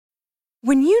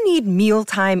When you need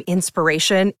mealtime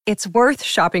inspiration, it's worth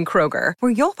shopping Kroger,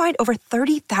 where you'll find over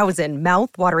 30,000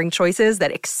 mouth-watering choices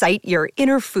that excite your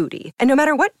inner foodie. And no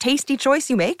matter what tasty choice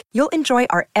you make, you'll enjoy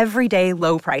our everyday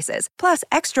low prices, plus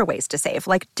extra ways to save,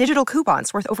 like digital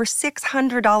coupons worth over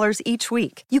 $600 each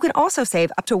week. You can also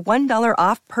save up to $1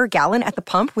 off per gallon at the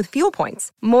pump with fuel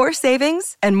points. More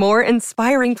savings and more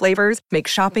inspiring flavors make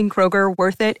shopping Kroger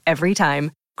worth it every time.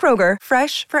 Kroger,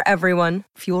 fresh for everyone.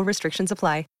 Fuel restrictions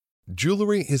apply.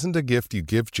 Jewelry isn't a gift you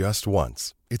give just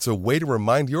once. It's a way to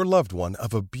remind your loved one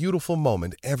of a beautiful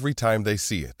moment every time they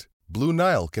see it. Blue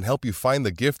Nile can help you find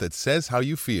the gift that says how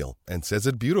you feel and says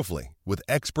it beautifully, with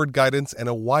expert guidance and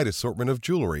a wide assortment of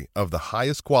jewelry of the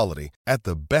highest quality at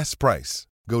the best price.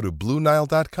 Go to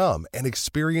BlueNile.com and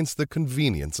experience the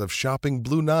convenience of shopping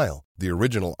Blue Nile, the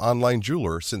original online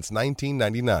jeweler since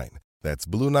 1999. That's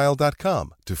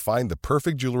BlueNile.com to find the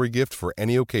perfect jewelry gift for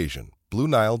any occasion.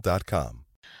 BlueNile.com.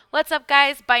 What's up,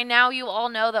 guys? By now, you all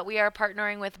know that we are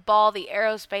partnering with Ball, the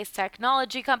aerospace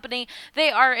technology company. They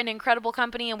are an incredible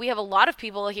company, and we have a lot of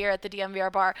people here at the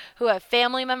DMVR bar who have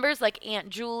family members like Aunt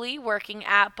Julie working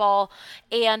at Ball,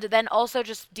 and then also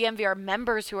just DMVR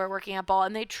members who are working at Ball,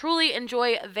 and they truly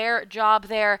enjoy their job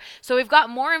there. So we've got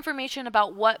more information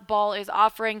about what Ball is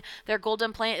offering. Their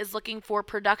Golden plant is looking for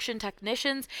production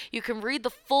technicians. You can read the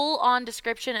full-on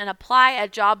description and apply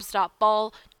at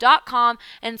jobs.ball.com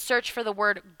and search for the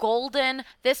word Golden.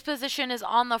 This position is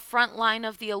on the front line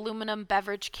of the aluminum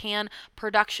beverage can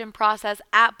production process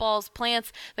at Ball's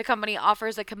plants. The company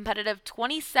offers a competitive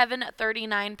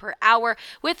 $27.39 per hour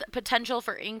with potential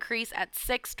for increase at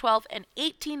 6, 12, and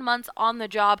 18 months on the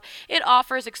job. It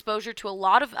offers exposure to a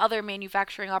lot of other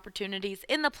manufacturing opportunities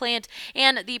in the plant,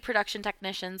 and the production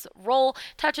technician's role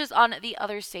touches on the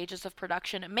other stages of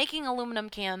production, making aluminum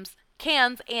cans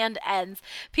and ends.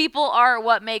 People are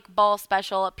what make Ball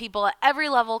special. People at every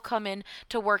level come in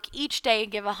to work each day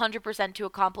and give 100% to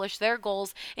accomplish their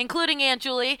goals, including Aunt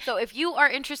Julie. So if you are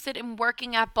interested in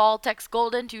working at Ball, text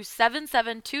Golden to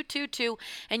 77222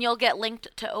 and you'll get linked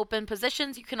to open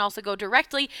positions. You can also go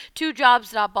directly to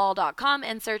jobs.ball.com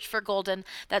and search for Golden.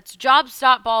 That's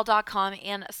jobs.ball.com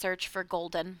and search for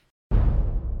Golden.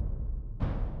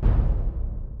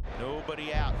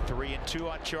 Nobody out. 3 and 2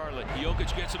 on Charlotte.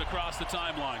 Jokic gets it across the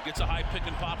timeline. Gets a high pick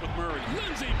and pop with Murray.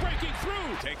 Lindsay breaking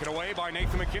through. Taken away by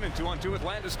Nathan MacKinnon. 2-on-2 with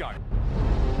Landeskog.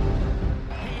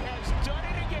 He has done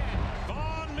it again.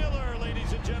 Von Miller,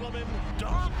 ladies and gentlemen.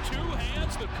 Dom, 2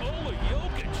 hands, Nikola,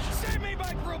 Jokic. Save me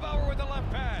by Grubauer with the left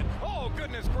pad. Oh,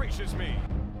 goodness gracious me.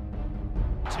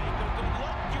 Take a good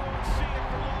look. You won't see it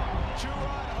for long.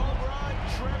 2-run home run.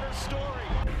 Trevor Story.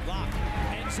 Lock.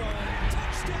 End zone.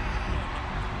 Touchdown.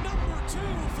 Number 2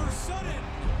 for Sutton.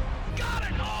 Got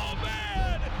it! Oh,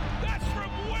 man! That's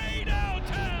from way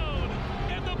downtown!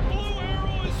 And the blue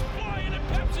arrow is flying at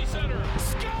Pepsi Center.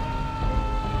 Score!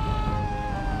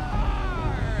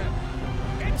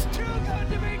 It's too good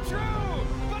to be true,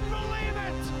 but believe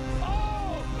it!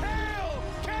 Oh, hail,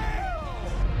 Kale!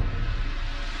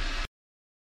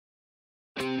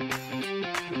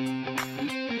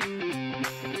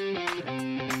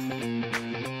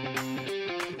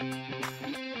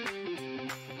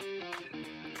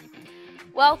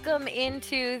 Welcome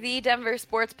into the Denver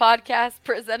Sports Podcast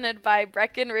presented by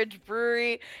Breckenridge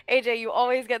Brewery. AJ, you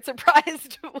always get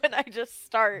surprised when I just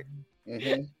start.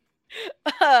 Mm-hmm.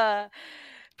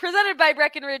 Presented by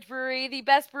Breckenridge Brewery, the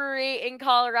best brewery in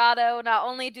Colorado. Not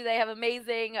only do they have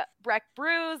amazing Breck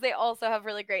brews, they also have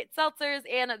really great seltzers,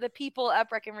 and the people at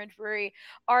Breckenridge Brewery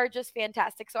are just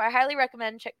fantastic. So I highly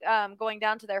recommend going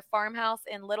down to their farmhouse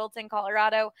in Littleton,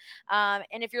 Colorado. And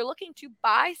if you're looking to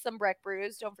buy some Breck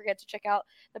brews, don't forget to check out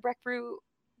the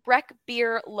Breck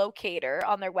Beer Locator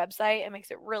on their website. It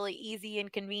makes it really easy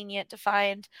and convenient to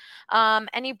find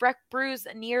any Breck brews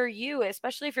near you,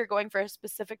 especially if you're going for a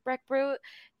specific Breck brew.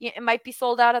 It might be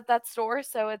sold out at that store,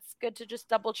 so it's good to just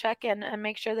double check and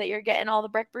make sure that you're getting all the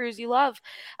Breck brews you love.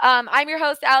 I'm your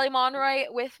host, Allie Monroy.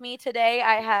 With me today,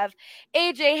 I have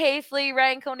AJ Haefele,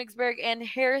 Ryan Koengisberg, and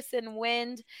Harrison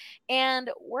Wind, and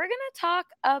we're going to talk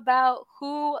about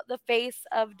who the face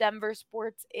of Denver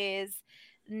sports is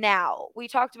now. We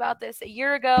talked about this a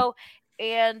year ago,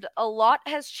 and a lot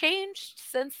has changed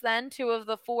since then. 2 of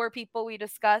the 4 people we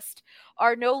discussed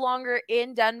are no longer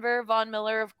in Denver. Von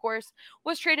Miller, of course,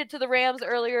 was traded to the Rams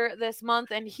earlier this month,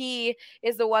 and he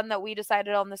is the one that we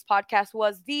decided on this podcast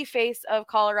was the face of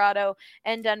Colorado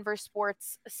and Denver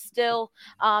sports still.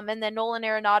 And then Nolan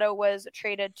Arenado was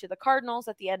traded to the Cardinals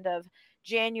at the end of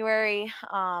January.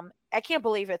 I can't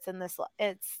believe it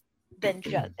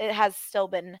has still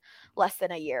been less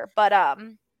than a year, but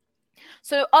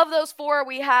so of those 4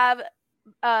 we have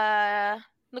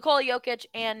Nikola Jokic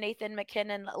and Nathan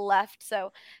MacKinnon left.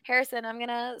 So, Harrison, I'm going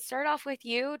to start off with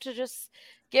you to just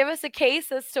give us a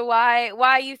case as to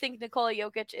why you think Nikola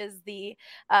Jokic is the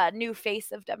new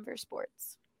face of Denver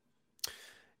sports.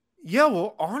 Yeah,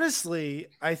 well, honestly,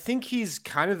 I think he's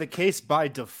kind of the case by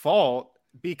default,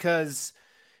 because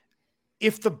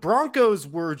if the Broncos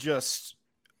were just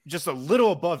a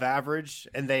little above average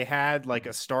and they had like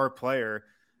a star player,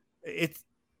 it's,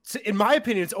 in my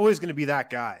opinion, it's always going to be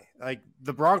that guy. Like,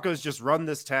 the Broncos just run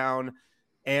this town,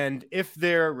 and if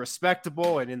they're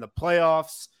respectable and in the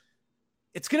playoffs,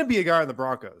 it's going to be a guy on the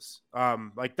Broncos.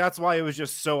 Like, that's why it was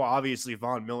just so obviously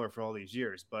Von Miller for all these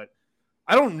years. But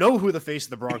I don't know who the face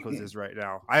of the Broncos is right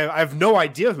now. I have no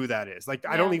idea who that is. Like,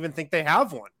 I don't even think they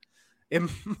have one.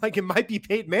 It might be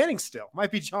Peyton Manning still. It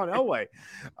might be John Elway.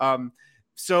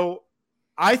 So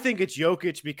I think it's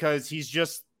Jokic because he's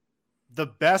just the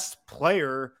best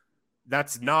player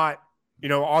that's not,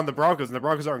 on the Broncos. And the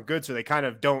Broncos aren't good, so they kind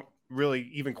of don't really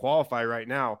even qualify right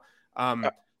now.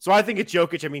 So I think it's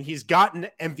Jokic. I mean, he's gotten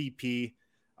MVP.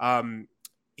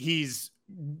 He's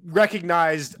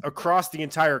recognized across the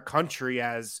entire country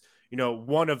as,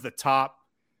 one of the top,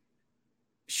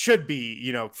 should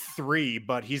be, 3,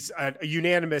 but he's a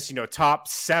unanimous, top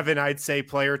 7, I'd say,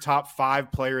 player, top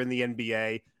 5 player in the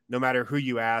NBA, no matter who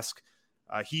you ask.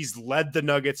 He's led the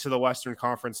Nuggets to the Western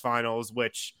Conference Finals,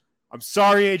 which, I'm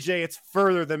sorry, AJ, it's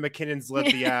further than McKinnon's led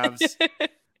the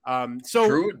Avs.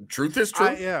 So truth is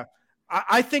true.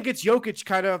 I think it's Jokic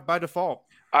kind of by default.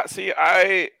 See,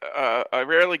 I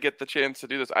rarely get the chance to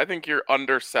do this. I think you're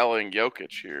underselling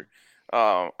Jokic here.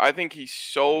 I think he's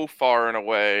so far and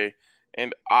away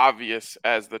and obvious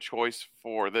as the choice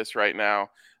for this right now.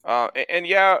 And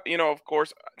yeah, of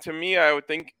course, to me, I would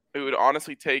think it would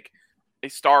honestly take a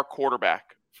star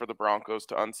quarterback for the Broncos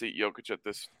to unseat Jokic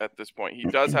at this point. He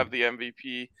does have the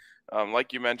MVP.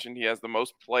 Like you mentioned, he has the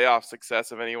most playoff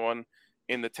success of anyone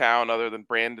in the town other than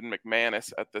Brandon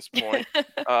McManus at this point.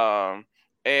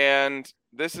 And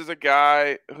this is a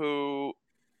guy who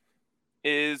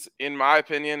is, in my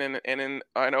opinion, and in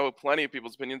I know plenty of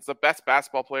people's opinions, the best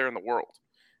basketball player in the world.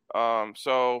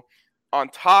 So on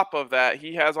top of that,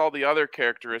 he has all the other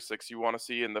characteristics you want to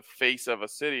see in the face of a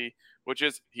city, which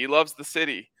is he loves the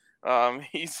city.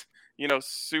 He's,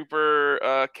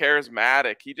 super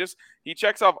charismatic. He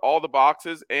checks off all the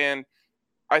boxes. And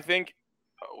I think,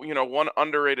 one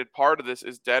underrated part of this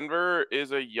is Denver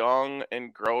is a young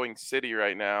and growing city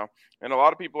right now. And a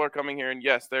lot of people are coming here, and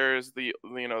yes, there is the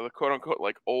quote unquote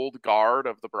like old guard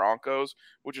of the Broncos,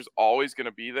 which is always going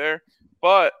to be there.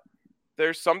 But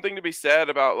there's something to be said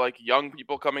about like young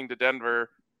people coming to Denver,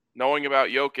 knowing about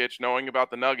Jokic, knowing about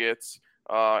the Nuggets,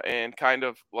 and kind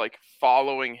of like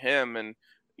following him and,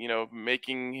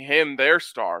 making him their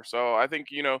star. So I think,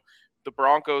 the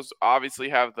Broncos obviously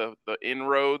have the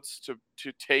inroads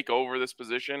to take over this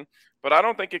position, but I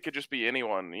don't think it could just be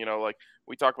anyone. Like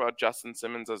we talk about Justin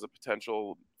Simmons as a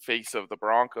potential face of the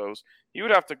Broncos. He would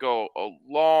have to go a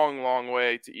long, long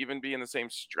way to even be in the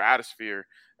same stratosphere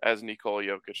as Nikola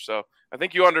Jokic. So I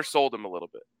think you undersold him a little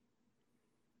bit.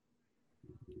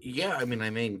 Yeah, I mean, I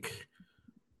think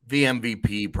the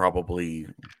MVP probably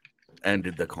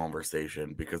ended the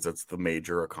conversation because it's the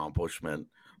major accomplishment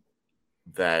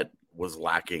that was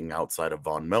lacking outside of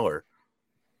Von Miller.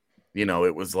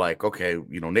 It was like, okay,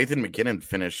 Nathan MacKinnon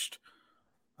finished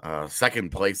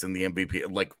second place in the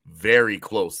MVP, like very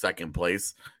close second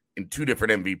place in 2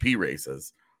 different MVP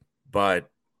races, but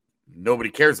nobody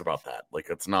cares about that. Like,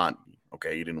 it's not,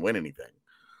 okay, you didn't win anything.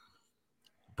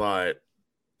 But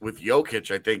with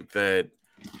Jokic, I think that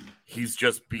he's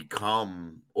just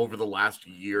become, over the last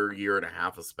year and a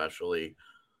half especially,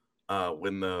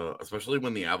 especially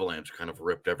when the Avalanche kind of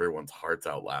ripped everyone's hearts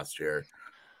out last year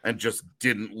and just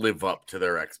didn't live up to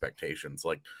their expectations.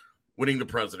 Like, winning the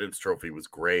President's Trophy was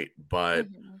great, but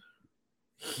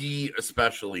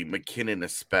MacKinnon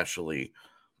especially,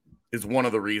 is one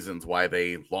of the reasons why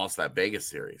they lost that Vegas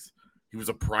series. He was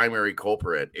a primary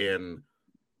culprit in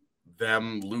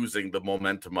them losing the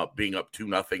momentum being up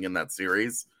 2-0 in that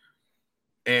series.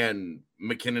 And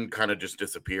MacKinnon kind of just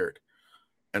disappeared.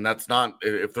 And that's not,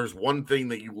 if there's one thing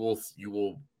that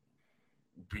you've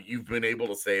been able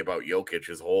to say about Jokic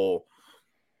his whole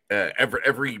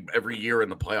every year in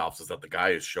the playoffs is that the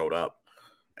guy has showed up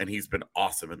and he's been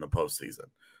awesome in the postseason.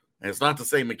 And it's not to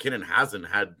say MacKinnon hasn't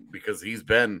had, because he's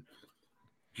been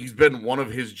one of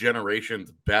his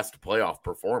generation's best playoff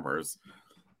performers,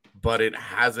 but it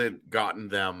hasn't gotten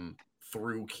them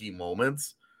through key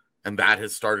moments. And that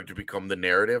has started to become the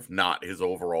narrative, not his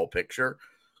overall picture.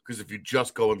 Because if you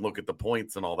just go and look at the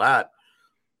points and all that,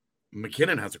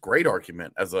 MacKinnon has a great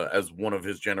argument as one of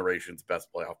his generation's best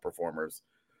playoff performers.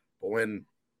 But when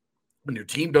your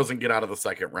team doesn't get out of the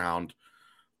second round,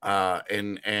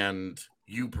 and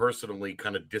you personally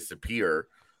kind of disappear,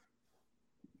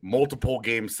 multiple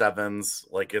game sevens,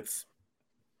 like it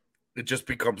just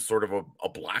becomes sort of a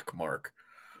black mark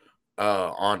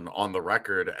on the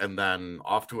record. And then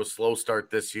off to a slow start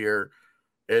this year,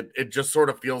 it just sort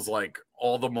of feels like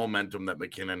all the momentum that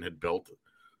MacKinnon had built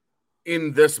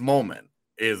in this moment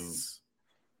is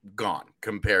gone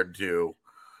compared to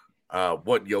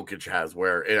what Jokic has,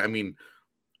 where, I mean,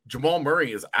 Jamal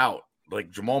Murray is out.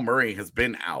 Like, Jamal Murray has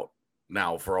been out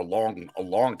now for a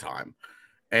long time.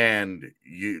 And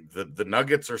the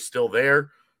Nuggets are still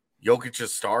there.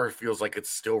 Jokic's star feels like it's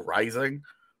still rising.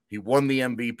 He won the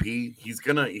MVP. He's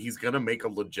gonna make a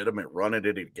legitimate run at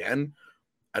it again.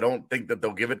 I don't think that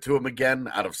they'll give it to him again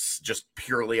just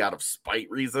purely out of spite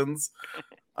reasons.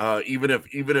 Even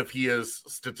if he is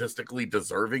statistically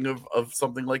deserving of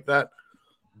something like that.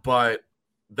 But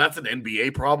that's an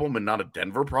NBA problem and not a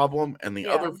Denver problem. And the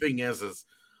other thing is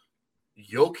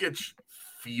Jokic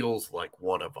feels like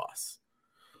one of us.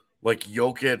 Like,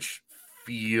 Jokic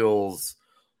feels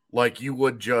like you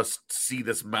would just see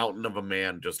this mountain of a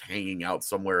man just hanging out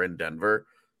somewhere in Denver,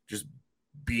 just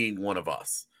being one of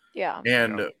us. Yeah.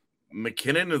 And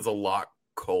MacKinnon is a lot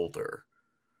colder.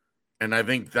 And I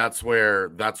think that's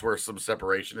where some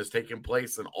separation is taking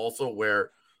place. And also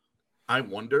where I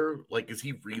wonder, like, is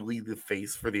he really the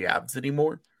face for the Avs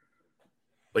anymore?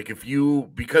 Like,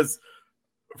 because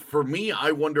for me,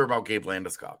 I wonder about Gabe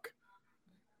Landeskog.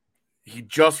 He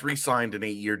just re-signed an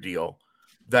 8-year deal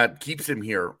that keeps him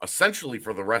here essentially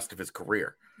for the rest of his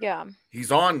career. Yeah.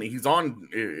 He's on,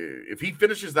 if he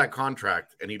finishes that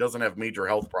contract and he doesn't have major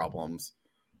health problems,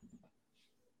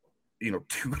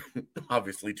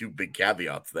 obviously two big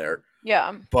caveats there.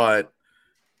 Yeah. But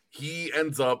he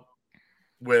ends up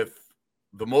with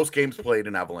the most games played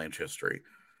in Avalanche history.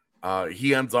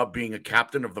 He ends up being a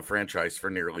captain of the franchise for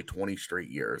nearly 20 straight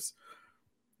years.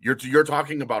 You're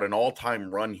talking about an all-time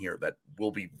run here that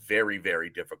will be very, very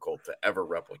difficult to ever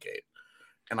replicate.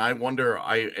 And I wonder,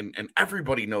 and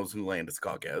everybody knows who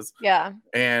Landeskog is. Yeah.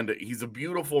 And he's a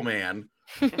beautiful man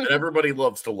that everybody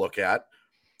loves to look at.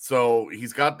 So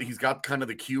he's got kind of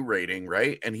the Q rating,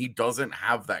 right? And he doesn't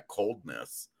have that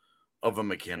coldness of a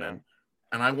MacKinnon. Yeah.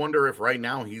 And I wonder if right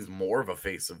now he's more of a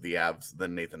face of the Avs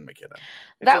than Nathan MacKinnon.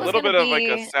 It's a little bit of like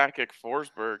a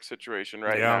Sakic-Forsberg situation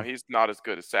right now. He's not as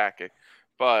good as Sakic.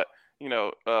 But,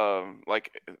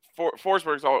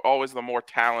 Forsberg's always the more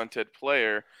talented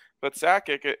player. But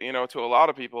Sakic, to a lot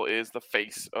of people, is the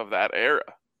face of that era.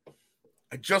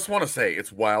 I just want to say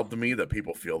it's wild to me that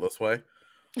people feel this way.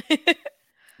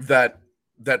 that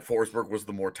Forsberg was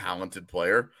the more talented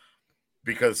player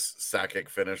because Sakic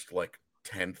finished like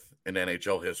 10th in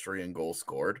NHL history in goals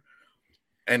scored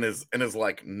and is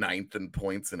like 9th in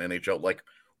points in NHL. Like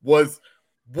was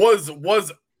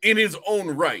in his own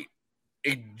right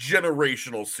a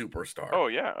generational superstar. Oh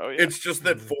yeah. It's just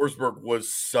that Forsberg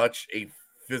was such a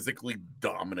physically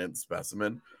dominant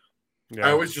specimen. Yeah.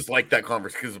 I always just like that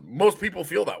conversation because most people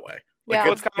feel that way. Like,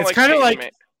 yeah, it's kind of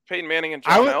like Peyton Manning and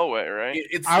John Elway, right?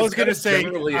 I was gonna say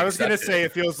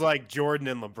it feels like Jordan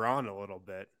and LeBron a little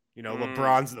bit.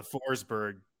 LeBron's the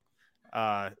Forsberg,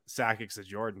 Sakic's the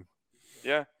Jordan.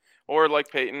 Yeah, or like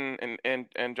Peyton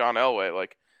and John Elway.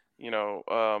 Like,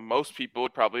 most people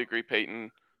would probably agree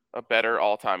Peyton a better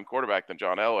all-time quarterback than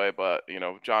John Elway, but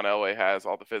John Elway has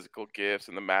all the physical gifts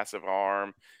and the massive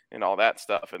arm and all that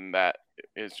stuff, and that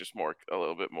is just a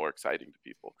little bit more exciting to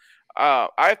people. I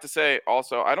have to say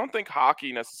also, I don't think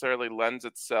hockey necessarily lends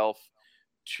itself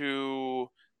to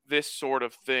this sort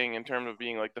of thing in terms of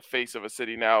being like the face of a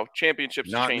city now.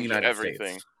 Championships change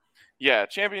everything. States. Yeah,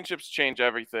 championships change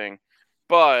everything.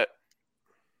 But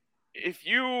if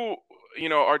you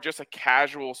are just a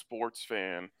casual sports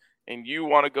fan and you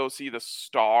want to go see the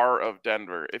star of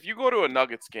Denver, if you go to a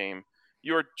Nuggets game,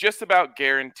 you're just about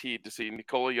guaranteed to see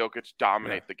Nikola Jokic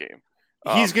dominate the game.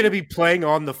 He's going to be playing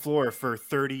on the floor for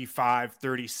 35,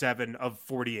 37 of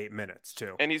 48 minutes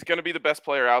too. And he's going to be the best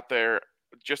player out there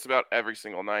just about every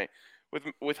single night.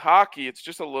 With hockey, it's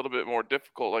just a little bit more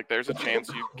difficult. Like, there's a chance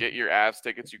you get your Avs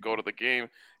tickets, you go to the game.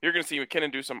 You're going to see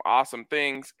MacKinnon do some awesome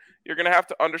things. You're going to have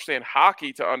to understand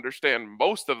hockey to understand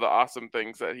most of the awesome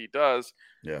things that he does.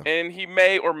 Yeah. And he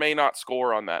may or may not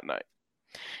score on that night.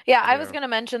 Yeah, I was going to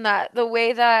mention that the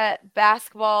way that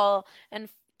basketball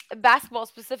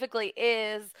specifically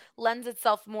lends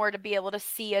itself more to be able to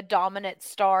see a dominant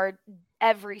star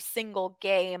every single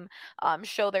game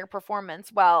show their performance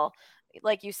well.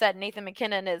 Like you said, Nathan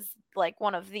MacKinnon is like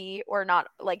one of the, or not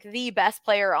like the best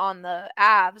player on the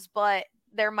Avs, but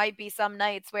there might be some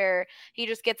nights where he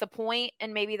just gets a point,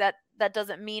 and maybe that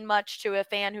doesn't mean much to a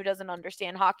fan who doesn't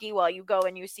understand hockey. While you go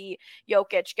and you see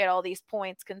Jokic get all these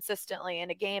points consistently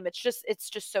in a game, it's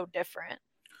just so different.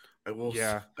 I will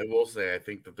say I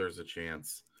think that there's a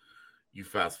chance you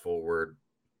fast forward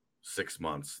 6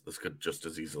 months, this could just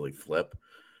as easily flip,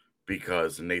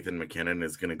 because Nathan MacKinnon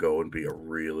is going to go and be a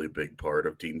really big part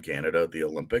of Team Canada at the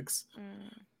Olympics.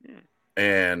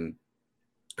 And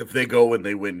if they go and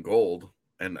they win gold,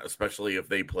 and especially if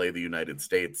they play the United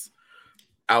States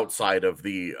outside of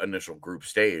the initial group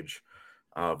stage,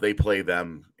 they play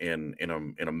them in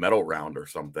a medal round or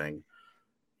something,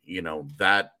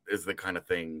 that is the kind of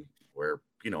thing where,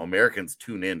 Americans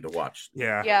tune in to watch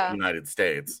the United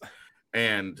States.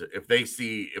 And if they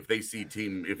see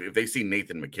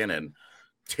Nathan MacKinnon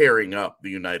tearing up the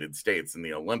United States in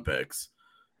the Olympics,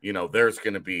 there's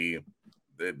going to be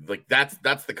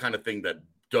that's the kind of thing that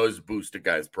does boost a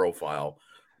guy's profile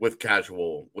with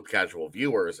casual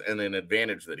viewers, and an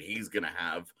advantage that he's going to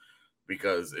have,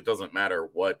 because it doesn't matter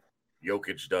what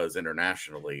Jokic does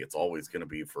internationally, it's always going to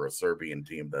be for a Serbian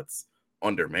team that's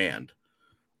undermanned.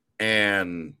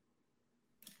 And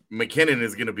MacKinnon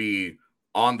is going to be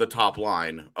on the top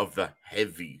line of the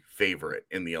heavy favorite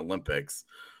in the Olympics.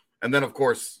 And then, of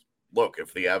course, look,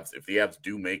 if the Avs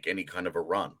do make any kind of a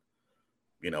run,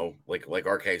 like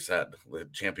RK said, the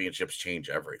championships change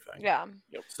everything. Yeah.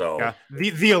 So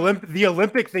the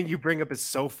Olympic thing you bring up is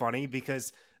so funny,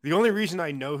 because the only reason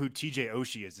I know who TJ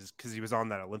Oshie is because he was on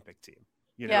that Olympic team.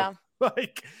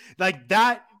 Like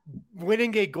that,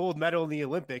 winning a gold medal in the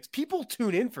Olympics, people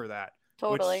tune in for that.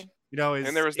 Totally. Which,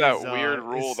 and there was that weird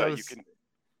rule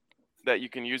that you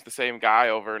can use the same guy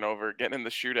over and over again in the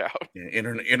shootout. Yeah,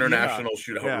 international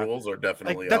shootout rules are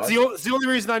definitely that's the only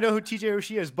reason I know who TJ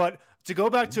Oshie is. But to go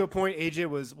back to a point AJ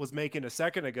was making a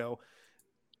second ago,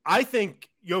 I think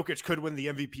Jokic could win the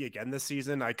MVP again this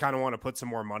season. I kind of want to put some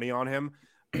more money on him,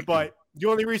 but the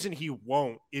only reason he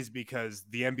won't is because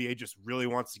the NBA just really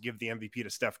wants to give the MVP to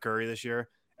Steph Curry this year,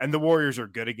 and the Warriors are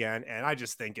good again. And I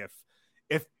just think if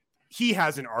he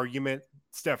has an argument,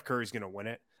 Steph Curry's going to win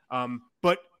it.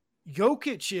 But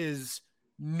Jokic is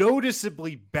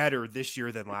noticeably better this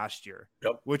year than last year,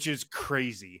 which is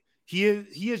crazy. He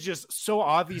is just so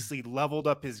obviously leveled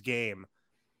up his game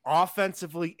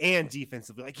offensively and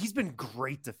defensively. Like, he's been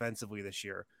great defensively this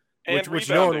year, which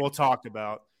no one will talk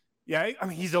about. Yeah, I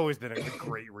mean, he's always been a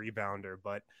great rebounder,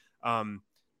 but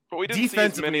we didn't see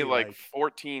as many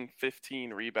 14, 15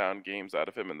 rebound games out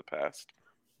of him in the past.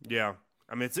 Yeah.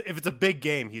 I mean, if it's a big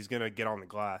game, he's going to get on the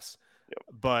glass.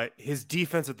 But his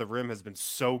defense at the rim has been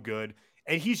so good,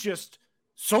 and he's just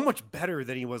so much better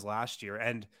than he was last year.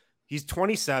 And he's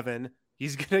 27.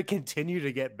 He's going to continue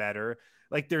to get better.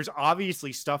 Like, there's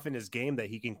obviously stuff in his game that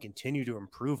he can continue to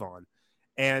improve on.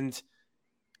 And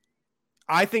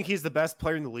I think he's the best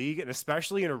player in the league, and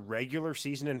especially in a regular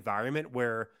season environment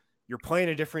where you're playing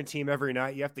a different team every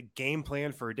night. You have to game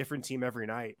plan for a different team every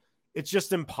night. It's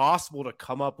just impossible to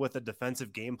come up with a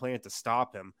defensive game plan to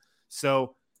stop him.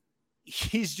 So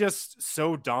he's just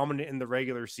so dominant in the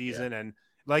regular season. And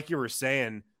like you were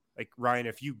saying, like, Ryan,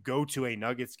 if you go to a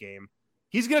Nuggets game,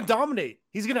 he's going to dominate.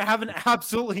 He's going to have an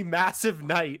absolutely massive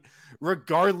night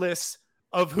regardless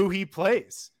of who he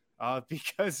plays,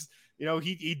 because,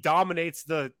 he dominates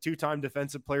the two-time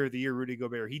Defensive Player of the Year, Rudy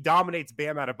Gobert. He dominates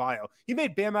Bam Adebayo. He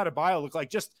made Bam Adebayo look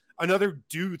like just another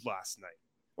dude last night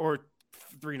or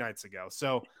 3 nights ago.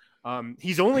 So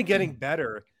he's only getting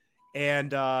better.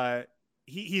 And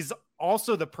he's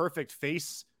also the perfect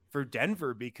face for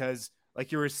Denver because,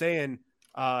 like you were saying,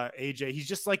 AJ, he's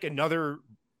just like another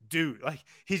dude. Like,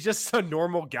 he's just a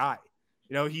normal guy.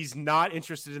 He's not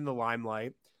interested in the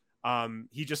limelight.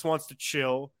 He just wants to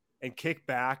chill and kick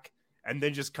back and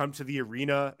then just come to the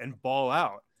arena and ball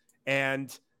out.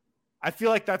 And I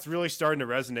feel like that's really starting to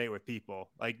resonate with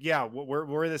people. Like, yeah,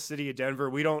 we're the city of Denver.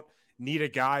 We don't need a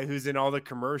guy who's in all the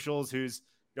commercials, who's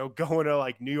going to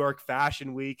like New York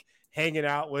Fashion Week, hanging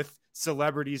out with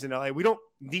celebrities in LA. We don't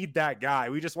need that guy.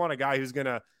 We just want a guy who's going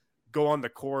to go on the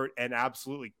court and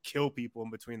absolutely kill people in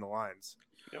between the lines.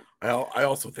 Yep. I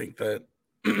also think that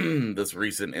this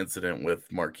recent incident with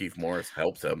Markieff Morris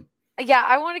helps him. Yeah,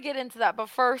 I want to get into that, but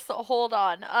first, hold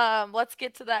on. Let's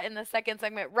get to that in the second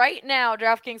segment. Right now,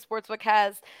 DraftKings Sportsbook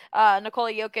has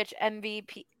Nikola Jokic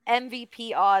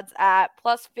MVP odds at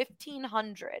plus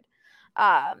 1,500.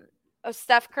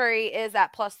 Steph Curry is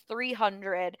at plus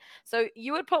 300. So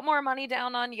you would put more money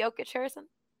down on Jokic, Harrison?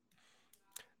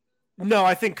 No,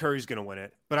 I think Curry's going to win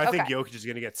it, but I think Jokic is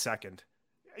going to get second.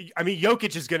 I mean,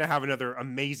 Jokic is going to have another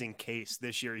amazing case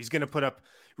this year. He's going to put up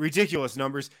ridiculous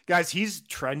numbers. Guys, he's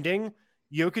trending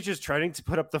Jokic is trending to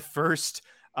put up the first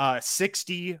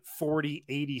 60, 40,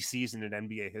 80 season in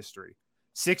NBA history.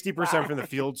 60% from the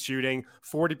field shooting,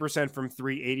 40% from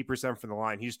 3, 80% from the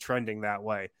line. He's trending that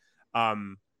way.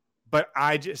 But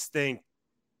I just think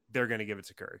they're going to give it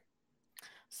to Curry.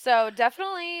 So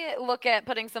definitely look at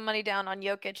putting some money down on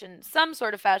Jokic in some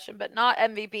sort of fashion, but not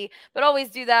MVP. But always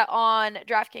do that on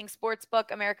DraftKings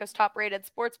Sportsbook, America's top-rated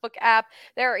sportsbook app.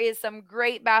 There is some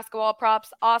great basketball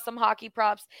props, awesome hockey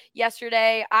props.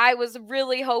 Yesterday, I was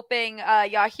really hoping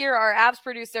Yahir, our apps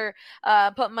producer,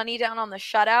 put money down on the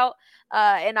shutout.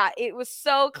 It was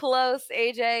so close,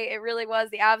 AJ. It really was.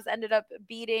 The Avs ended up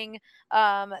beating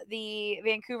the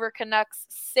Vancouver Canucks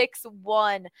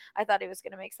 6-1. I thought he was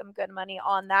going to make some good money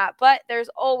on that, but there's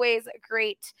always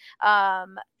great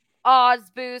odds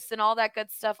boosts and all that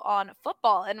good stuff on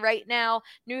football. And right now,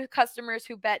 new customers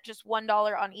who bet just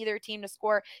 $1 on either team to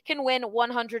score can win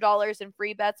 $100 in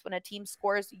free bets when a team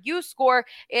scores. You score.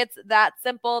 It's that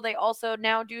simple. They also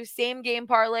now do same game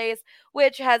parlays,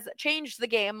 which has changed the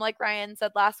game. Like Ryan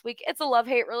said last week, it's a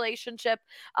love-hate relationship,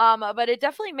 but it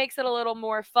definitely makes it a little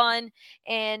more fun.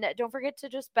 And don't forget to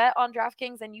just bet on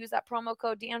DraftKings and use that promo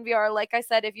code DNVR. Like I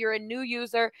said, if you're a new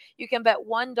user, you can bet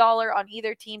 $1 on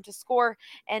either team to score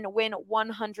and win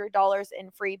 $100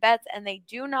 in free bets. And they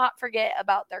do not forget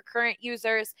about their current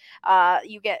users.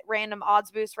 You get random odds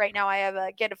boosts. Right now I have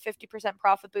get a 50%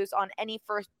 profit boost on any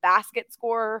first basket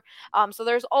scorer. So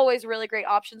there's always really great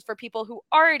options for people who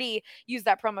already use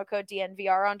that promo code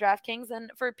DNVR on DraftKings,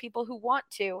 and for people who want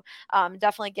to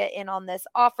definitely get in on this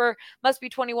offer. Must be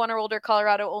 21 or older,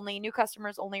 Colorado only, new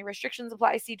customers only, restrictions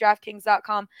apply. See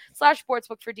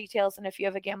DraftKings.com/sportsbook for details. And if you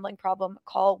have a gambling problem,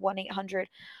 call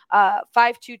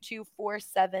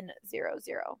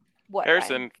 1-800-522-4700. What,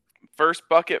 Harrison, Ryan? First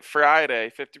bucket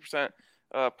Friday, 50%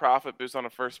 profit boost on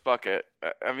a first bucket.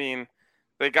 I mean,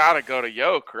 they gotta go to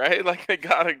Yoke, right? Like they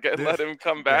gotta let him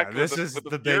come back. Yeah, this is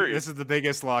the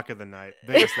biggest lock of the night.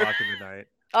 Biggest lock of the night.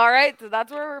 All right, so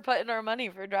that's where we're putting our money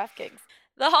for DraftKings.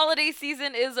 The holiday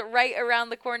season is right around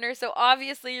the corner, so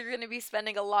obviously you're going to be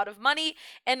spending a lot of money,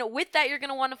 and with that, you're going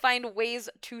to want to find ways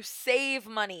to save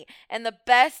money. And the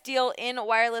best deal in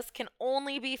wireless can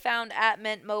only be found at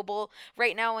Mint Mobile.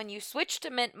 Right now, when you switch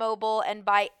to Mint Mobile and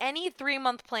buy any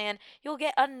 3-month plan, you'll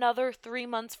get another 3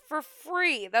 months for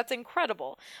free. That's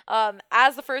incredible.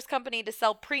 As the first company to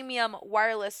sell premium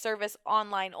wireless service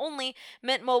online only,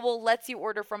 Mint Mobile lets you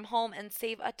order from home and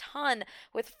save a ton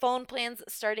with phone plans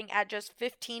starting at just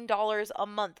 $15 a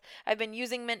month. I've been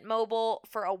using Mint Mobile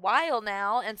for a while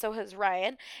now, and so has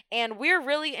Ryan, and we're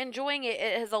really enjoying it.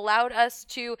 It has allowed us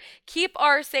to keep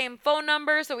our same phone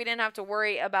number, so we didn't have to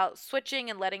worry about switching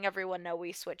and letting everyone know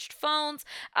we switched phones.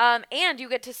 And you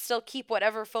get to still keep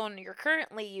whatever phone you're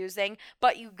currently using,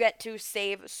 but you get to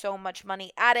save so much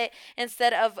money at it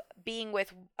instead of being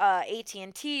with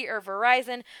AT&T or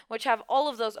Verizon, which have all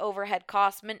of those overhead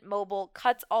costs. Mint Mobile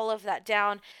cuts all of that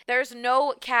down. There's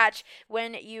no catch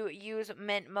when you use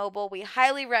Mint Mobile. We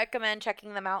highly recommend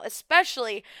checking them out,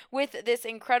 especially with this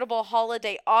incredible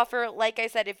holiday offer. Like I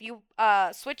said, if you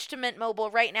switch to Mint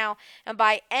Mobile right now and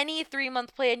buy any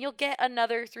 3-month plan, you'll get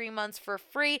another 3 months for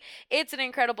free. It's an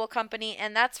incredible company,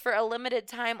 and that's for a limited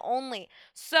time only.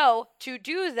 So to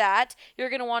do that, you're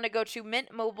going to want to go to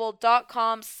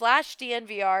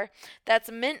mintmobile.com/DNVR. That's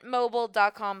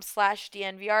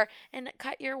mintmobile.com/DNVR and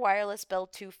cut your wireless bill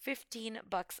to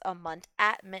 $15 a month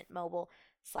at Mint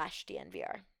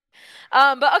Mobile/DNVR.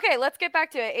 But okay, let's get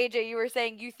back to it. AJ, you were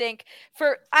saying you think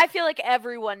I feel like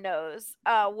everyone knows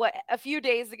what a few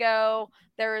days ago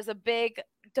there was a big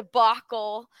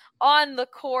debacle on the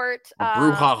court.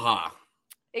 Brouhaha.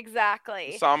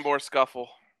 Exactly. Sombor scuffle.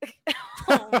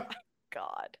 Oh my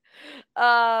God.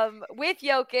 With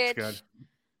Jokic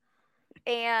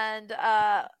and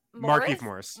Markieff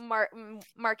Morris.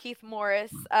 Markieff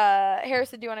Morris.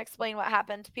 Harrison, do you want to explain what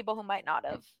happened to people who might not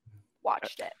have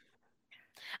watched it?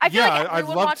 I feel like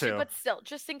everyone watched it, but still,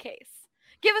 just in case.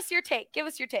 Give us your take.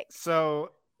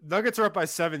 So, Nuggets are up by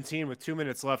 17 with 2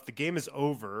 minutes left. The game is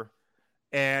over,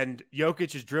 and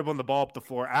Jokic is dribbling the ball up the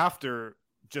floor after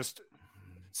just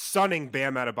sunning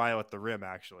Bam Adebayo at the rim,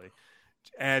 actually.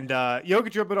 And Jokic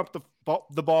dribbling up the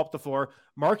ball up the floor.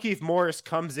 Markieff Morris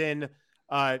comes in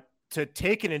to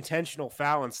take an intentional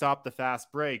foul and stop the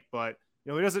fast break, but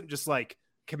he doesn't just like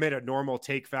commit a normal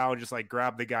take foul and just like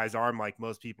grab the guy's arm like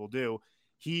most people do.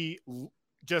 He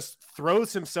just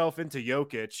throws himself into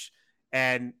Jokic,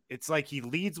 and it's like he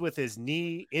leads with his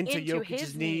knee into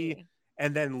Jokic's knee,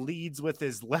 and then leads with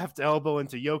his left elbow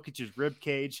into Jokic's rib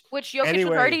cage. Which Jokic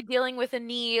was already dealing with a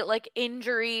knee like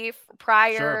injury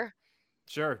prior.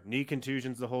 Sure. Knee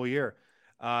contusions the whole year.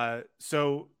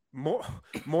 So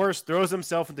Morris throws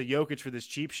himself into Jokic for this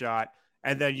cheap shot,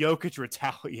 and then Jokic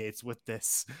retaliates with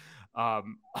this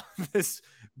this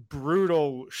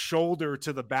brutal shoulder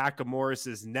to the back of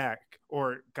Morris's neck,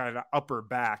 or kind of upper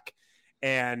back,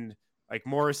 and like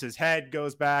Morris's head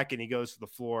goes back and he goes to the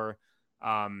floor.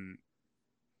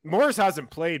 Morris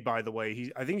hasn't played, by the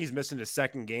way. I think he's missing his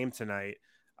second game tonight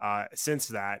since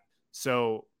that.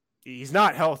 So he's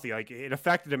not healthy. Like, it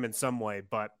affected him in some way,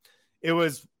 but it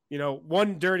was,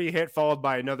 one dirty hit followed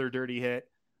by another dirty hit.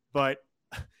 But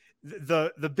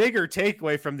the bigger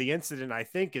takeaway from the incident, I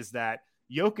think, is that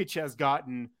Jokic has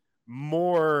gotten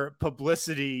more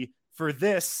publicity for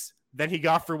this than he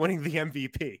got for winning the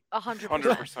MVP.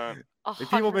 100%.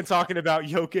 People have been talking about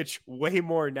Jokic way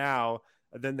more now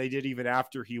than they did even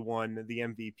after he won the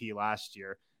MVP last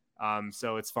year.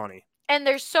 So it's funny. And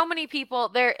there's so many people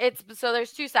there. So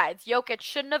there's two sides. Jokic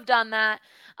shouldn't have done that.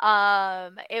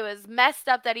 It was messed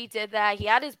up that he did that. He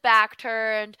had his back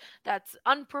turned. That's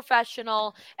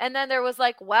unprofessional. And then there was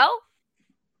like, well,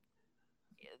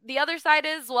 the other side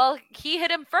is, well, he hit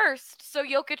him first, so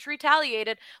Jokic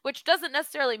retaliated, which doesn't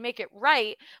necessarily make it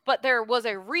right, but there was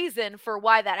a reason for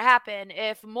why that happened.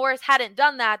 If Morris hadn't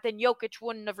done that, then Jokic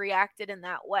wouldn't have reacted in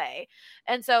that way.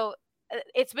 And so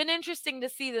it's been interesting to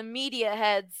see the media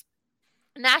heads,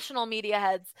 national media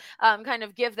heads, kind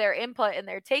of give their input and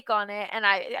their take on it. And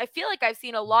I feel like I've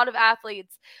seen a lot of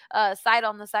athletes side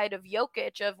on the side of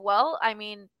Jokic of, well, I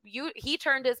mean, he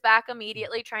turned his back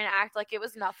immediately trying to act like it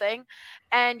was nothing.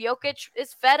 And Jokic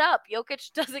is fed up.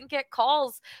 Jokic doesn't get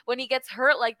calls when he gets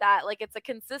hurt like that. Like, it's a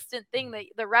consistent thing that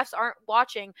the refs aren't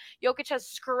watching. Jokic has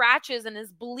scratches and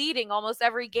is bleeding almost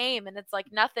every game, and it's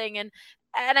like nothing. And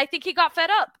I think he got fed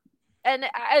up. And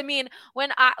I mean, when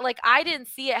I didn't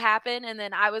see it happen, and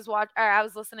then I was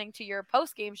listening to your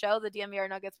post-game show, the DMVR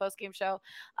Nuggets post-game show,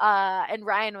 and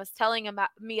Ryan was telling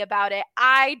me about it.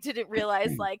 I didn't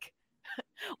realize, like,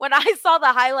 when I saw the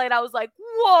highlight, I was like,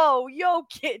 whoa,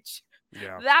 Jokic.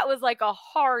 Yeah. That was like a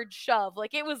hard shove.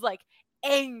 Like, it was like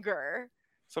anger.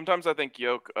 Sometimes I think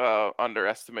Jokic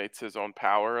underestimates his own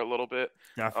power a little bit.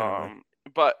 Definitely.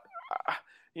 But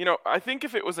I think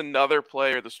if it was another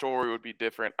player, the story would be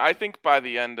different. I think by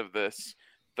the end of this,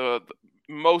 the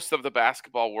most of the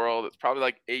basketball world, it's probably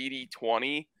like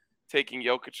 80-20, taking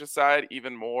Jokic aside,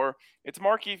 even more. It's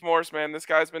Markieff Morris, man. This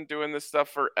guy's been doing this stuff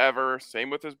forever. Same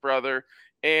with his brother.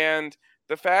 And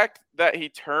the fact that he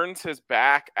turns his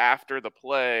back after the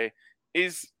play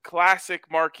is classic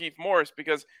Markieff Morris,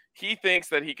 because he thinks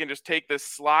that he can just take this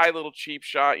sly little cheap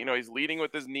shot. He's leading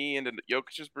with his knee into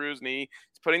Jokic's bruised knee.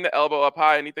 He's putting the elbow up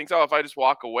high, and he thinks, oh, if I just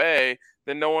walk away,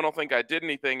 then no one will think I did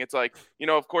anything. It's like,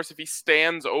 of course, if he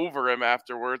stands over him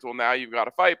afterwards, well, now you've got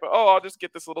to fight. But, I'll just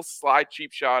get this little sly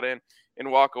cheap shot in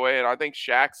and walk away. And I think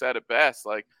Shaq said it best.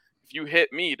 Like, if you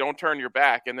hit me, don't turn your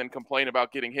back and then complain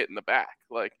about getting hit in the back.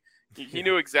 Like, he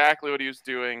knew exactly what he was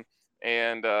doing.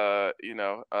 And,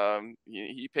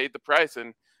 he paid the price.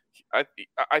 And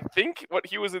I think what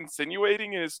he was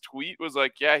insinuating in his tweet was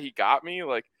like, yeah, he got me.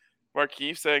 Like,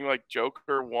 Markieff saying, like,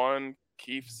 Joker 1,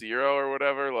 Keith 0 or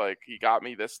whatever. Like, he got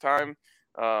me this time.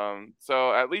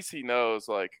 So at least he knows,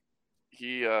 like,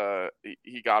 he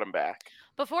got him back.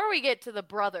 Before we get to the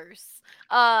brothers,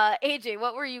 AJ,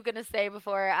 what were you going to say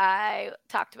before I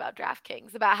talked about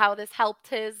DraftKings, about how this helped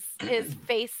his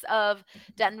Face of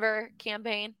Denver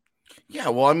campaign? Yeah,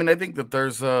 well, I mean, I think that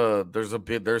there's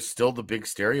still the big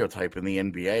stereotype in the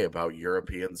NBA about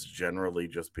Europeans generally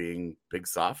just being big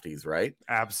softies, right?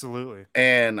 Absolutely.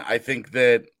 And I think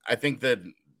that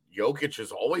Jokic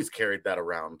has always carried that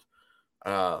around,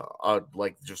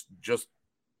 like just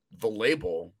the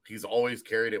label. He's always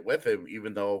carried it with him,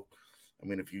 even though, I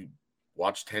mean, if you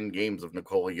watch 10 games of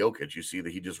Nikola Jokic, you see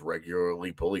that he just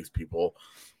regularly bullies people,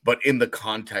 but in the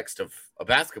context of a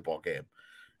basketball game.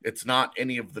 It's not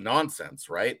any of the nonsense,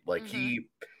 right? Like,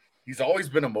 he's always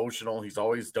been emotional. He's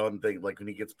always done things, like when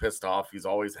he gets pissed off, he's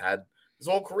always had his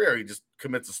whole career. He just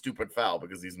commits a stupid foul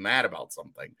because he's mad about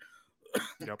something.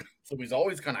 Yep. So he's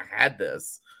always kind of had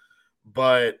this.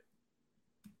 But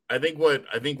I think what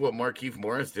Markieff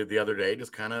Morris did the other day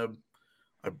just kind of,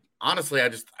 honestly,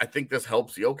 I think this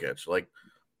helps Jokic. Like,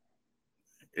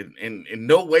 in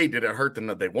no way did it hurt them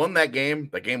that they won that game.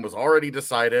 The game was already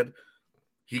decided.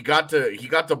 He got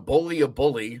to bully a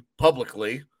bully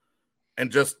publicly and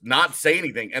just not say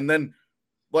anything. And then,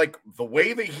 like, the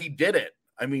way that he did it,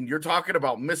 I mean, you're talking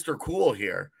about Mr. Cool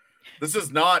here. This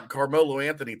is not Carmelo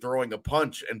Anthony throwing a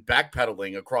punch and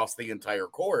backpedaling across the entire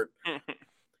court.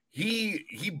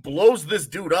 He blows this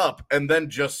dude up and then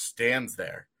just stands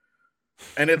there.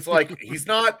 And it's like, he's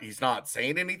not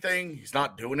saying anything. He's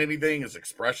not doing anything. His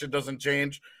expression doesn't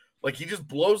change. Like, he just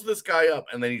blows this guy up,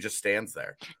 and then he just stands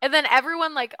there. And then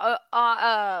everyone, like,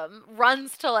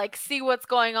 runs to, like, see what's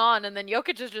going on, and then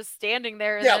Jokic is just standing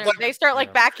there, and then they start,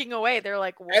 like, backing away. They're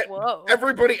like, whoa.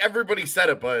 Everybody said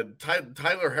it, but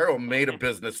Tyler Herro made a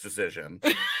business decision.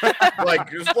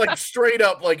 Like, just, like, straight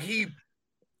up, like,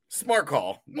 smart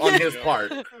call on his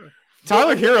part.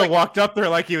 Tyler Herro walked up there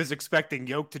like he was expecting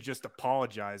Yoke to just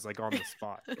apologize, like, on the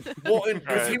spot. Well,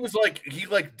 because he was like, he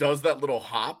like does that little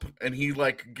hop, and he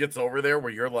like gets over there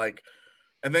where you're like,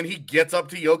 and then he gets up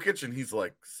to Jokic, and he's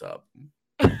like, "Sup."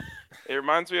 It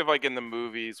reminds me of like in the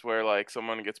movies where like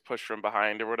someone gets pushed from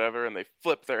behind or whatever, and they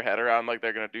flip their head around like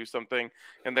they're gonna do something,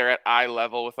 and they're at eye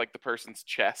level with like the person's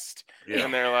chest,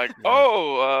 and they're like,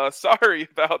 "Oh, sorry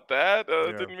about that.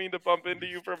 Didn't mean to bump into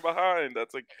you from behind."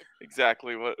 That's like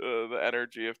exactly what the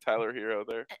energy of Tyler Herro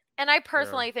there. And I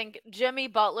personally think Jimmy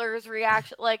Butler's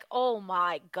reaction, like, oh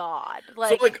my god,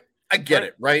 like. So, like, I get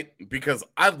it, right? Because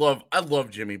I love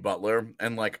Jimmy Butler,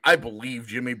 and like I believe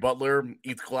Jimmy Butler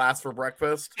eats glass for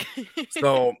breakfast.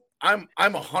 So I'm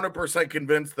 100%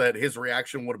 convinced that his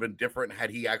reaction would have been different had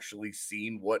he actually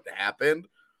seen what happened,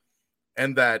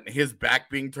 and that his back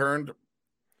being turned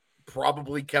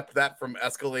probably kept that from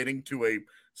escalating to a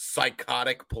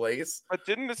psychotic place.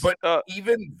 But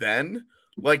even then,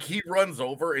 like, he runs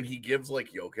over and he gives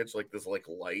like Jokic like this like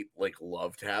light like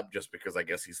love tap just because I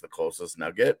guess he's the closest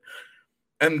Nugget,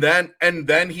 and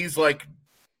then he's like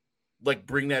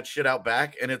bring that shit out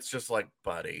back, and it's just like,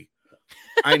 buddy,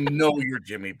 I know you're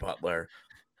Jimmy Butler,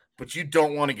 but you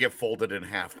don't want to get folded in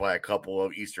half by a couple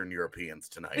of Eastern Europeans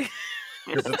tonight,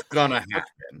 because it's gonna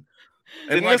happen.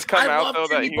 Didn't this come out though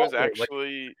that he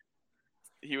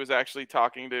was actually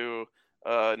talking to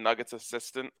Nuggets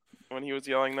assistant when he was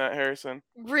yelling that, Harrison?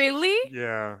 Really?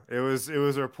 Yeah, it was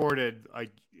reported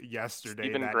like yesterday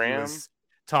Stephen that Graham? he was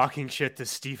talking shit to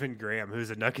Stephen Graham, who's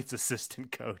a Nuggets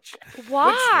assistant coach.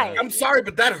 Why? I'm sorry,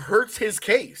 but that hurts his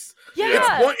case.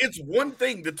 Yeah. It's one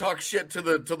thing to talk shit to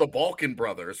the Balkan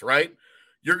brothers, right?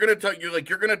 You're gonna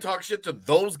talk shit to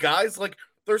those guys. Like,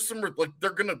 there's some like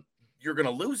you're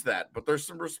gonna lose that, but there's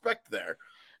some respect there.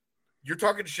 You're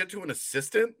talking shit to an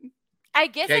assistant. I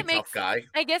guess okay, it makes guy.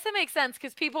 I guess it makes sense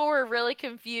because people were really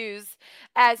confused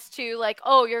as to like,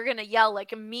 oh, you're gonna yell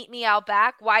like meet me out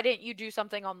back. Why didn't you do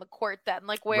something on the court then?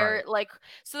 Like where like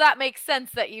so that makes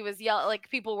sense that he was yelling. Like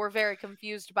people were very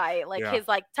confused by it. Like his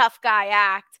like tough guy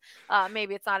act.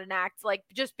 Maybe it's not an act. Like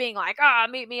just being like,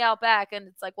 meet me out back. And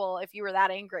it's like, well, if you were that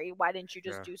angry, why didn't you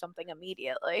just do something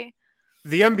immediately?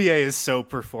 The NBA is so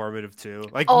performative too.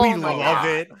 Like we love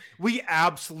it. We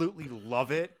absolutely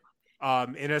love it.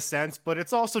 In a sense, but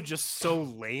it's also just so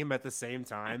lame at the same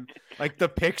time. Like the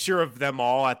picture of them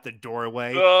all at the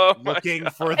doorway looking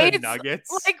for the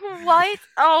Nuggets. Like what?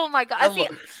 Oh my god! I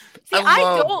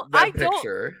don't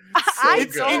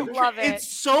love it. It's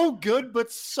so good,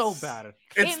 but so bad.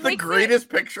 It's the greatest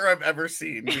picture I've ever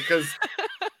seen, because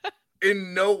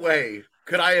in no way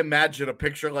could I imagine a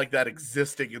picture like that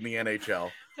existing in the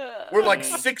NHL, where like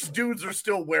 6 dudes are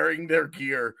still wearing their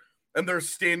gear. And they're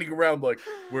standing around like,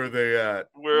 where are they at?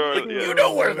 You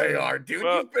know where they are, dude.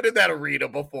 Well, you've been in that arena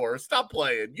before. Stop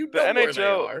playing. You know where they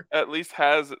are. At least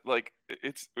has like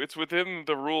it's within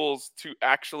the rules to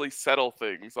actually settle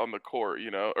things on the court,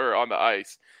 you know, or on the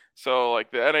ice. So like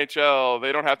the NHL,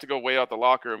 they don't have to go way out the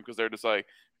locker room because they're just like,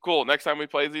 cool. Next time we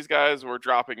play these guys, we're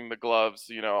dropping the gloves,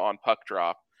 you know, on puck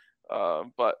drop.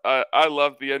 But I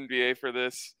love the NBA for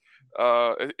this.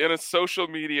 In a social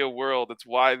media world, it's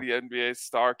why the NBA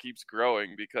star keeps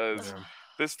growing, because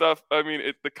this stuff, I mean,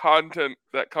 the content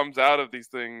that comes out of these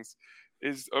things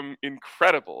is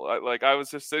incredible. I was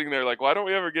just sitting there like, why don't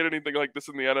we ever get anything like this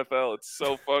in the NFL? It's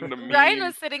so fun to me. Ryan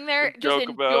was sitting there just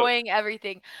enjoying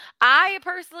everything. I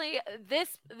personally,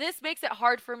 this makes it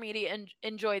hard for me to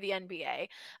enjoy the NBA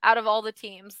out of all the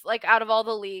teams, like out of all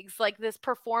the leagues, like this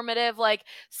performative, like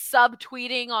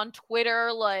subtweeting on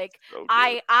Twitter. Like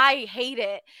I hate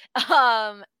it.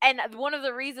 And one of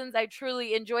the reasons I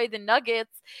truly enjoy the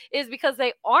Nuggets is because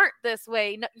they aren't this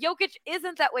way. Jokic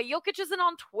isn't that way. Jokic isn't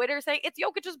on Twitter saying it's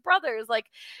Jokic's brothers. Like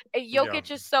Jokic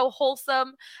is so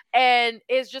wholesome and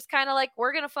is just kind of like,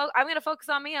 I'm going to focus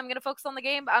on me. I'm going to focus on the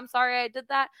game. I'm sorry I did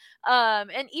that.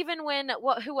 And even when,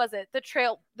 who was it? The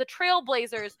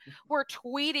Trailblazers were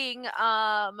tweeting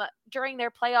during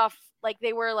their playoff, like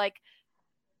they were like,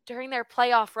 during their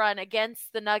playoff run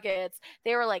against the Nuggets,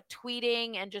 they were like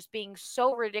tweeting and just being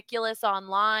so ridiculous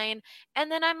online.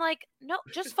 And then I'm like, no,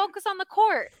 just focus on the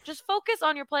court. Just focus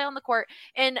on your play on the court.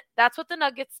 And that's what the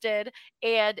Nuggets did.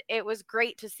 And it was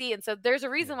great to see. And so there's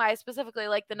a reason why I specifically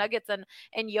like the Nuggets and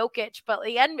Jokic, but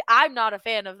I'm not a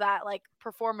fan of that like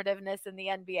performativeness in the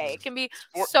NBA. It can be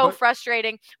so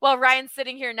frustrating. While Ryan's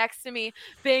sitting here next to me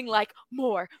being like,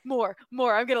 more. I'm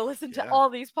going to listen to all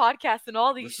these podcasts and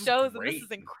all these shows, and this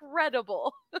is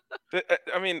incredible.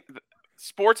 I mean,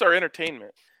 sports are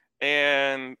entertainment.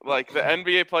 And like the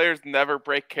NBA players never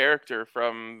break character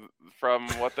from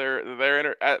what their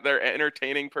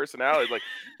entertaining personality. Like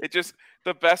it just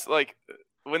the best. Like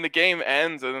when the game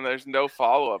ends and then there's no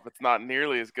follow up, it's not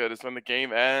nearly as good as when the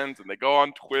game ends and they go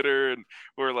on Twitter and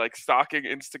we're like stalking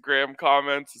Instagram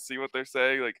comments to see what they're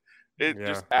saying. Like it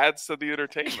just adds to the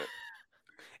entertainment.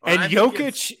 And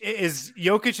Jokic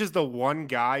is the one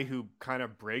guy who kind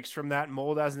of breaks from that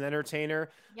mold as an entertainer.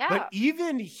 Yeah. But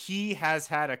even he has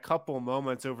had a couple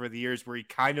moments over the years where he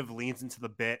kind of leans into the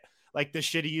bit, like the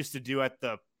shit he used to do at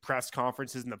the press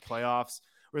conferences in the playoffs,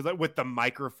 or with the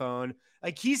microphone.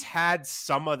 Like he's had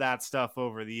some of that stuff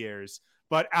over the years.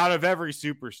 But out of every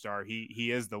superstar,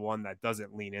 he is the one that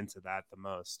doesn't lean into that the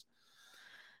most.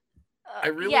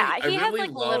 He has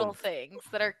like little things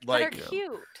that are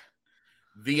cute.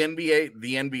 The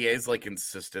NBA's like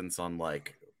insistence on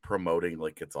like promoting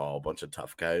like it's all a bunch of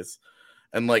tough guys,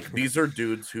 and like these are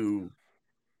dudes who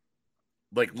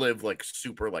like live like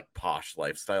super like posh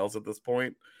lifestyles at this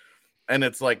point, and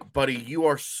it's like, buddy, you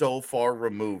are so far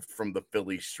removed from the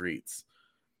Philly streets.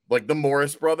 Like the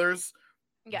Morris brothers,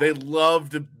 they love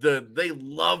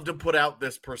to put out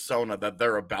this persona that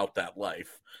they're about that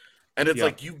life, and it's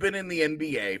like you've been in the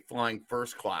NBA flying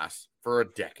first class for a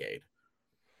decade.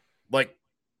 Like,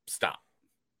 stop.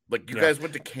 Like, you guys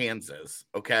went to Kansas,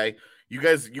 okay? You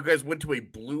guys went to a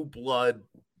blue blood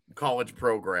college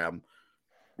program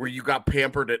where you got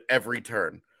pampered at every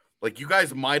turn. Like, you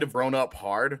guys might have grown up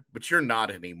hard, but you're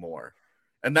not anymore.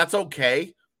 And that's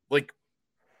okay. Like,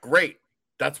 great.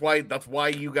 That's why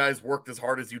you guys worked as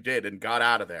hard as you did and got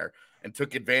out of there and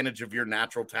took advantage of your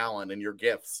natural talent and your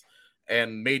gifts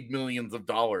and made millions of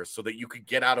dollars so that you could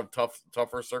get out of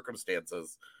tougher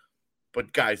circumstances.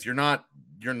 But guys, you're not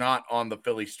on the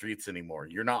Philly streets anymore.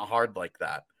 You're not hard like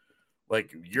that.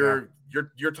 Like you're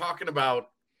talking about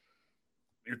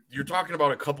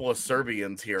a couple of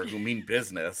Serbians here who mean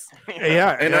business.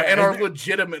 And are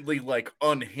legitimately like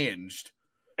unhinged.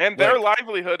 And their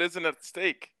livelihood isn't at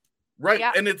stake. Right.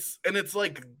 Yeah. And it's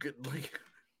like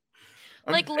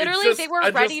literally they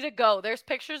were ready to go. There's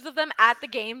pictures of them at the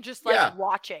game just like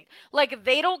watching. Like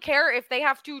they don't care if they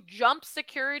have to jump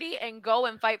security and go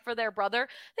and fight for their brother.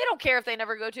 They don't care if they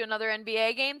never go to another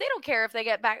NBA game. They don't care if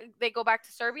they go back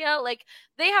to Serbia. Like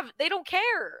they don't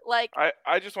care. Like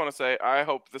I just want to say I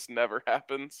hope this never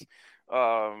happens.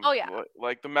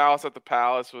 Like the Malice at the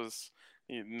Palace was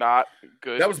not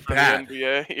good. That was bad. The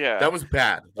NBA. Yeah. That was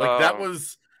bad. Like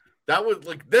that was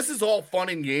like, this is all fun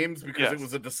and games because it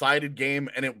was a decided game,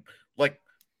 and it like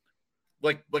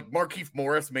Markieff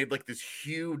Morris made like this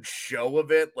huge show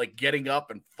of it, like getting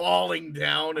up and falling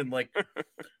down and like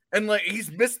and like he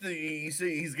missed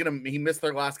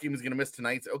their last game, he's gonna miss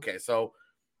tonight's. Okay, so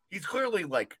he's clearly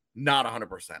like not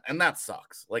 100%, and that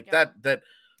sucks. Like that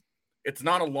it's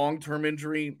not a long-term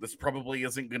injury. This probably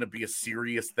isn't gonna be a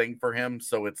serious thing for him,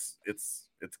 so it's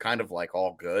kind of like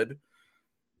all good.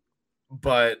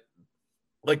 But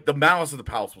like the Malice of the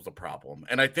Palace was a problem.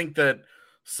 And I think that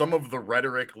some of the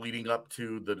rhetoric leading up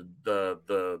to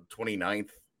the 29th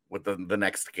with the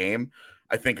next game,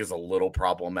 I think is a little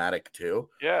problematic too.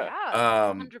 Yeah.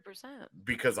 100%.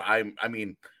 Because I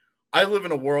mean, I live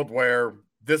in a world where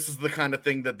this is the kind of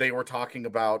thing that they were talking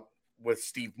about with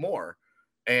Steve Moore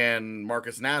and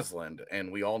Marcus Naslund.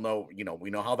 And we all know, we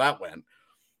know how that went.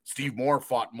 Steve Moore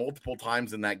fought multiple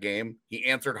times in that game. He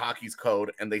answered hockey's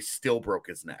code, and they still broke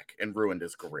his neck and ruined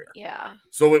his career. Yeah.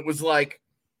 So it was like,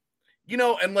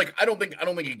 and like I don't think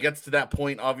it gets to that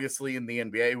point. Obviously, in the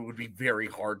NBA, it would be very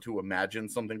hard to imagine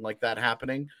something like that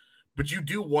happening. But you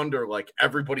do wonder, like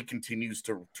everybody continues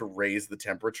to raise the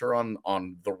temperature on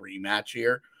the rematch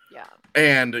here. Yeah.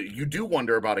 And you do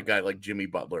wonder about a guy like Jimmy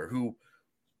Butler, who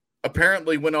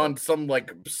apparently went on some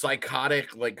like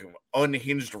psychotic, like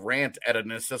unhinged rant at an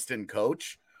assistant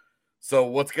coach. So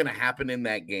what's going to happen in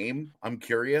that game? I'm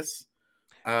curious.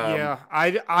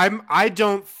 I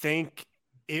don't think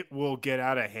it will get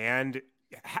out of hand.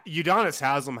 Udonis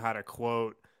Haslem had a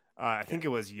quote. I think it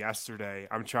was yesterday.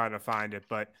 I'm trying to find it,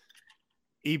 but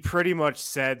he pretty much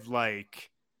said like,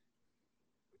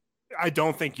 I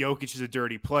don't think Jokic is a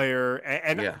dirty player.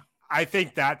 And I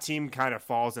think that team kind of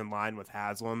falls in line with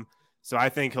Haslem. So I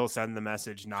think he'll send the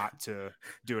message not to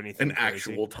do anything An crazy.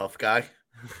 Actual tough guy.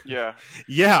 Yeah.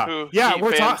 Yeah.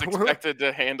 We're expected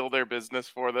to handle their business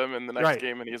for them in the next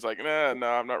game, and he's like, no,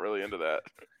 I'm not really into that.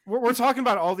 We're talking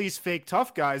about all these fake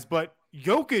tough guys, but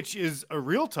Jokic is a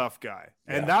real tough guy,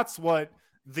 and that's what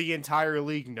the entire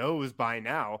league knows by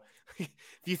now. If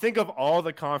you think of all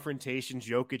the confrontations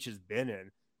Jokic has been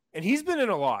in, and he's been in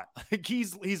a lot, like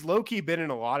he's low-key been in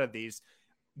a lot of these.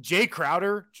 Jay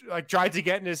Crowder tried to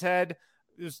get in his head.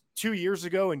 It was 2 years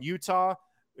ago in Utah.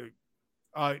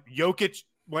 Jokic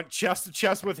went chest to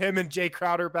chest with him, and Jay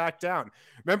Crowder backed down.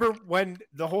 Remember when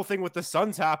the whole thing with the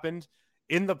Suns happened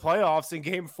in the playoffs in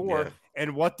Game 4? Yeah.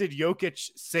 And what did Jokic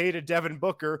say to Devin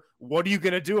Booker? What are you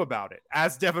going to do about it?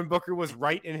 As Devin Booker was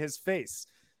right in his face.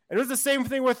 And it was the same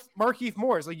thing with Markieff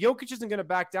Morris. Like, Jokic isn't going to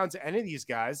back down to any of these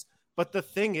guys. But the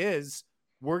thing is,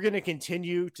 we're going to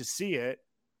continue to see it.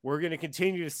 We're going to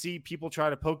continue to see people try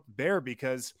to poke the bear,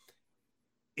 because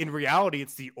in reality,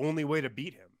 it's the only way to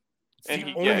beat him. It's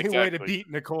the only way to beat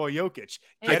Nikola Jokic.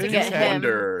 Get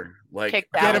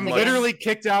him literally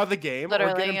kicked out of the game,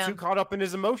 or get him too caught up in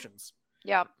his emotions.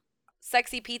 Yeah.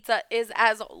 Sexy Pizza is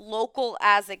as local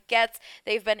as it gets.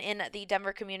 They've been in the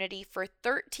Denver community for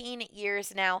 13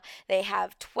 years now. They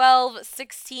have 12,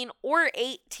 16, or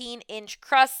 18-inch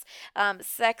crusts.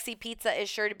 Sexy Pizza is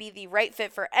sure to be the right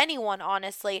fit for anyone,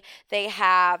 honestly. They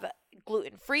have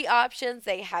gluten-free options.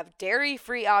 They have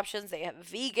dairy-free options. They have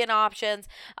vegan options.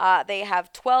 They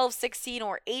have 12, 16,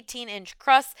 or 18-inch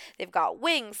crusts. They've got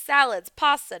wings, salads,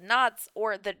 pasta, nuts,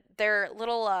 or their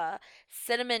little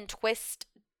cinnamon twist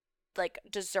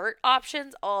dessert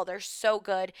options. Oh, they're so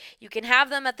good. You can have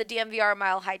them at the DMVR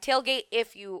Mile High Tailgate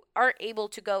if you aren't able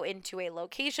to go into a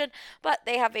location, but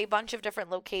they have a bunch of different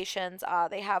locations.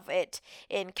 They have it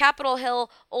in Capitol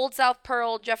Hill, Old South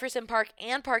Pearl, Jefferson Park,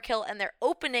 and Park Hill, and they're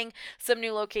opening some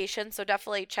new locations, so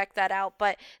definitely check that out.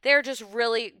 But they're just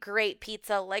really great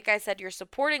pizza. Like I said, you're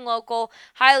supporting local.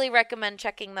 Highly recommend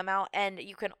checking them out, and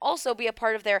you can also be a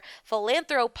part of their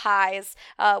Philanthropies,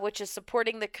 which is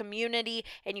supporting the community,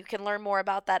 and you can learn more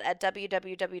about that at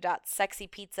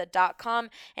www.sexypizza.com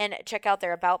and check out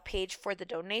their About page for the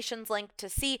donations link to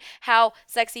see how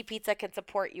Sexy Pizza can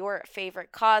support your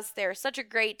favorite cause. They're such a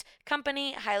great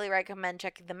company. Highly recommend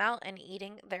checking them out and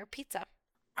eating their pizza.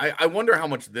 I wonder how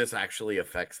much this actually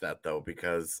affects that, though,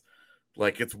 because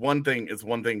it's one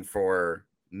thing for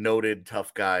noted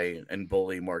tough guy and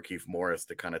bully Markieff Morris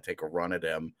to kind of take a run at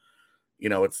him.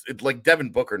 It's like Devin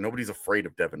Booker. Nobody's afraid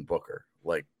of Devin Booker.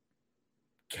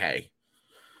 80%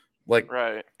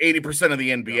 of the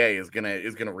NBA is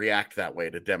gonna react that way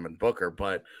to Devin Booker,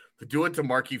 but to do it to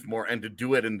Markieff Morris and to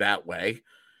do it in that way,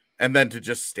 and then to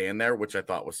just stand there, which I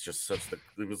thought was just I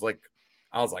was like,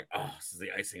 oh, this is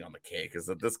the icing on the cake, is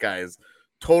that this guy is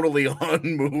totally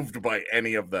unmoved by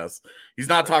any of this. He's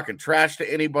not talking trash to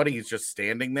anybody. He's just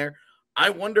standing there. I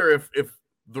wonder if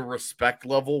the respect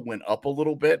level went up a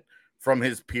little bit from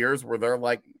his peers, where they're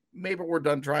like, maybe we're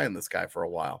done trying this guy for a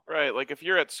while. Right. Like if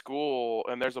you're at school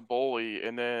and there's a bully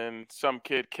and then some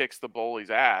kid kicks the bully's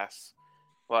ass,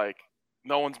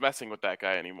 no one's messing with that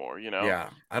guy anymore, Yeah.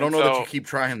 I don't know that you keep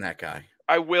trying that guy.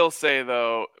 I will say,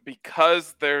 though,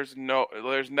 because there's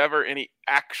never any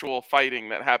actual fighting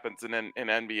that happens in an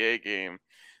NBA game,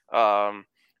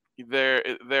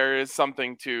 there is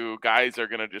something to guys are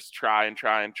going to just try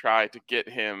to get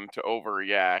him to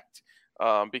overreact.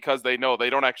 Because they know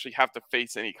they don't actually have to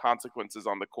face any consequences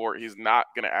on the court. He's not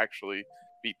going to actually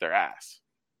beat their ass.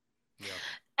 Yeah.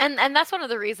 And that's one of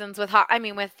the reasons with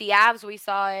the Avs, we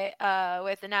saw it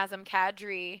with Nazem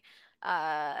Kadri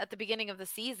at the beginning of the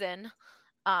season.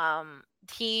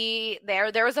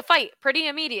 There was a fight pretty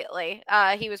immediately.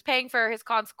 He was paying for his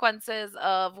consequences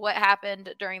of what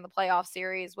happened during the playoff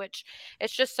series, which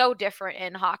it's just so different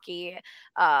in hockey,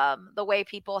 the way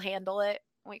people handle it.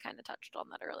 We kind of touched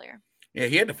on that earlier. Yeah,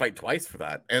 he had to fight twice for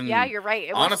that. And yeah, you're right.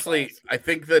 Honestly, I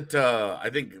think that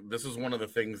this is one of the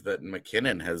things that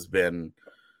MacKinnon has been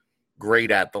great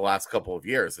at the last couple of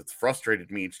years. It's frustrated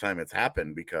me each time it's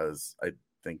happened, because I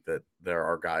think that there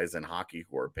are guys in hockey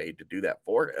who are paid to do that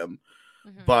for him.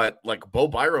 Mm-hmm. But Bo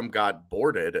Byram got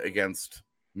boarded against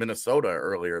Minnesota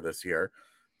earlier this year,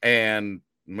 and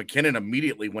MacKinnon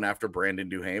immediately went after Brandon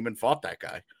Duhaime and fought that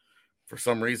guy. For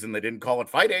some reason, they didn't call it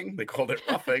fighting; they called it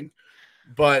roughing.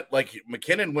 But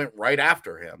MacKinnon went right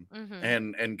after him,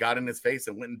 mm-hmm. and got in his face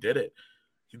and went and did it.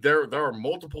 There are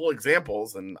multiple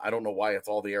examples, and I don't know why it's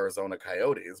all the Arizona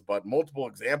Coyotes, but multiple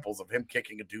examples of him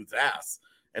kicking a dude's ass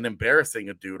and embarrassing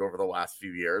a dude over the last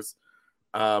few years,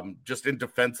 just in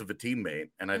defense of a teammate.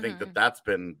 And I think that's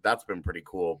been pretty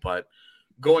cool. But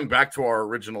going back to our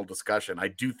original discussion, I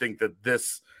do think that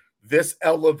this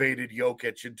elevated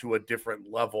Jokic into a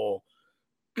different level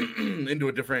into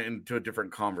a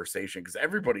different conversation, because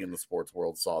everybody in the sports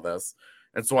world saw this.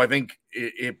 And so I think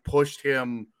it pushed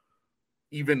him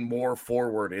even more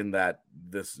forward in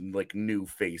this like new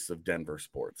face of Denver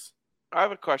sports. I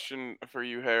have a question for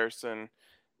you, Harrison.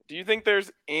 Do you think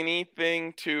there's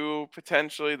anything to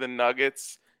potentially the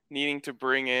Nuggets needing to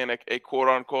bring in a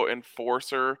quote-unquote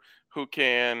enforcer who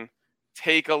can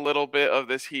take a little bit of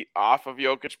this heat off of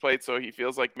Jokic plate, so he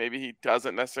feels like maybe he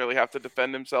doesn't necessarily have to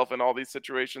defend himself in all these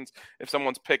situations? If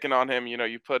someone's picking on him,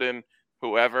 you put in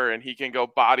whoever and he can go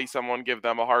body someone, give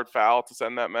them a hard foul to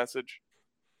send that message?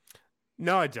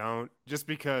 No, I don't. Just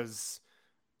because,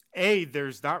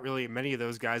 there's not really many of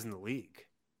those guys in the league.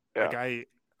 Yeah. Like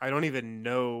I don't even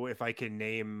know if I can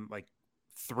name like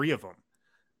 3 of them.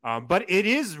 But it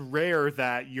is rare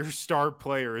that your star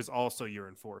player is also your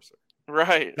enforcer.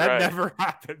 Right. That never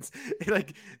happens.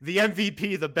 Like the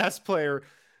MVP, the best player,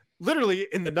 literally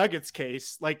in the Nuggets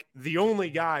case, like the only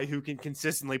guy who can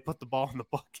consistently put the ball in the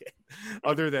bucket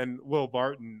other than Will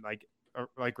Barton, like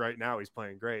right now he's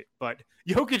playing great. But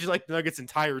Jokic is like the Nuggets'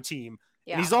 entire team,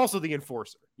 and he's also the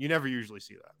enforcer. You never usually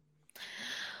see that.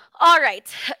 All right,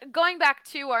 going back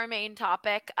to our main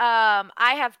topic,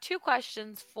 I have 2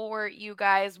 questions for you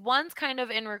guys. One's kind of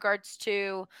in regards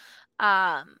to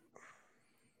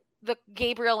the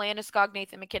Gabriel Landeskog,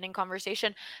 Nathan MacKinnon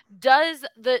conversation. Does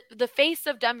the face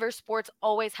of Denver sports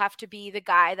always have to be the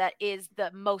guy that is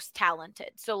the most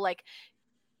talented? So like,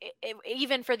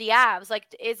 even for the Avs,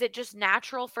 like, is it just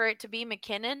natural for it to be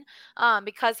MacKinnon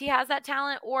because he has that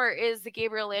talent, or is the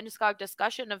Gabriel Landeskog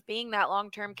discussion of being that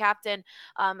long-term captain,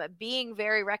 being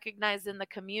very recognized in the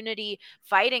community,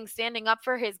 fighting, standing up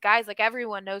for his guys? Like,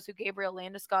 everyone knows who Gabriel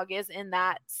Landeskog is in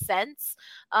that sense.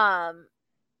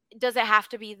 Does it have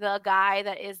to be the guy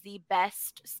that is the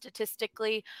best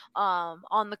statistically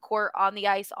on the court, on the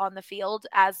ice, on the field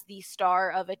as the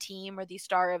star of a team or the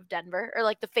star of Denver, or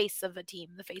like the face of a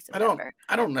team, the face of Denver?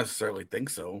 I don't necessarily think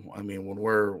so. I mean,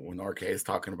 when RK is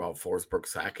talking about Forsberg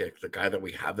Sakic, the guy that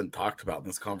we haven't talked about in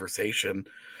this conversation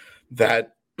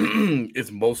that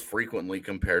is most frequently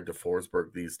compared to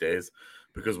Forsberg these days,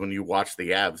 because when you watch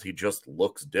the Avs, he just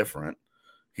looks different.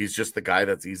 He's just the guy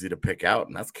that's easy to pick out,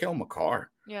 and that's Cale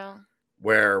Makar. Yeah.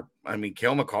 Where, I mean,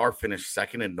 Cale Makar finished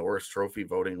second in Norris Trophy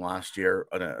voting last year,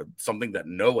 something that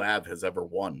no Av has ever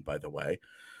won, by the way.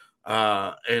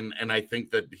 And I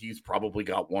think that he's probably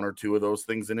got 1 or 2 of those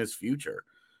things in his future.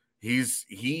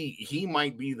 He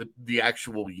might be the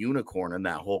actual unicorn in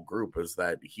that whole group, is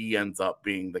that he ends up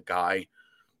being the guy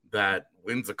that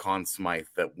wins a Conn Smythe,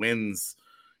 that wins,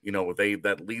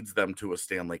 that leads them to a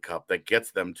Stanley Cup, that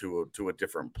gets them to a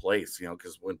different place,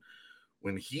 because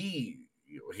when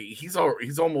he's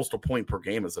almost a point per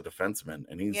game as a defenseman,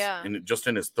 and he's just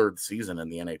in his 3rd season in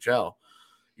the NHL.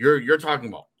 You're talking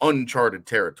about uncharted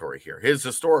territory here. His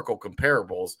historical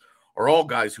comparables are all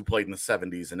guys who played in the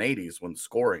 70s and 80s when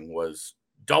scoring was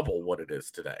double what it is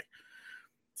today.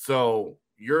 So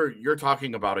you're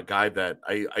talking about a guy that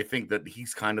I think that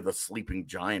he's kind of the sleeping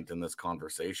giant in this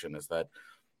conversation, is that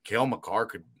Cale Makar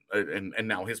could, and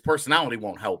now his personality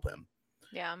won't help him.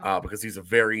 Yeah. Because he's a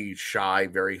very shy,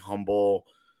 very humble,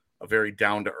 a very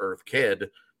down-to-earth kid,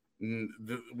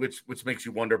 which makes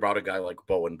you wonder about a guy like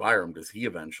Bowen Byram. Does he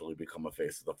eventually become a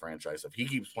face of the franchise? If he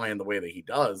keeps playing the way that he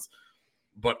does,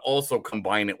 but also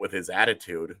combine it with his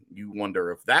attitude, you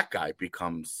wonder if that guy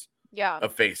becomes a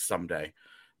face someday.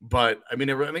 But, I mean,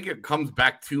 I think it comes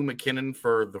back to MacKinnon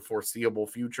for the foreseeable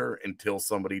future until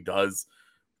somebody does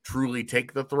truly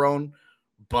take the throne.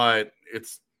 But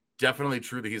it's definitely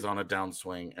true that he's on a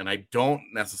downswing, and I don't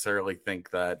necessarily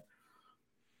think that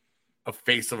a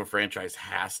face of a franchise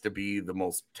has to be the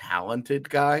most talented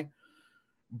guy,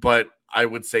 but I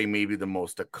would say maybe the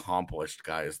most accomplished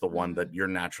guy is the one that you're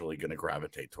naturally going to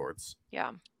gravitate towards.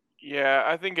 Yeah. Yeah,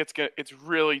 I think it's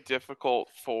really difficult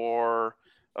for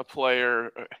a player.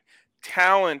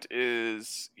 Talent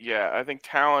is, I think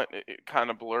talent, it kind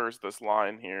of blurs this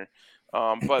line here.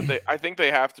 But I think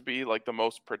they have to be like the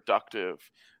most productive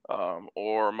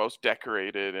or most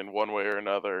decorated in one way or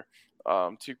another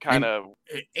to kind of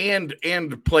and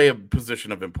play a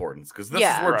position of importance, because this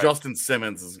is where Justin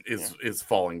Simmons is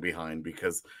falling behind,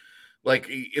 because like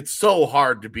it's so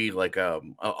hard to be like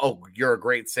you're a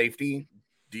great safety.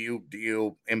 Do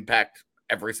you impact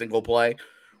every single play?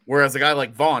 Whereas a guy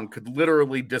like Vaughn could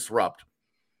literally disrupt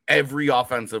every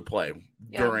offensive play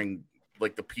during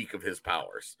like the peak of his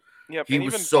powers. Yep. He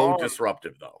was so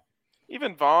disruptive, though.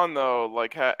 Even Vaughn, though,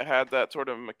 like had that sort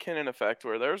of MacKinnon effect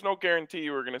where there's no guarantee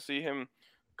you were going to see him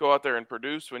go out there and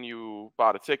produce when you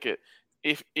bought a ticket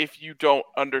if you don't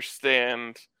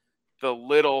understand the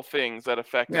little things that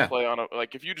affect Yeah. the play on a,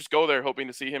 like if you just go there hoping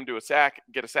to see him do a sack,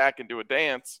 get a sack and do a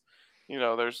dance,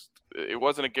 it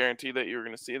wasn't a guarantee that you were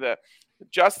going to see that.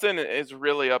 Justin is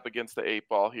really up against the 8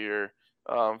 ball here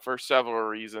for several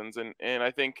reasons. And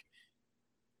I think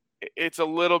it's a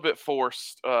little bit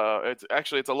forced.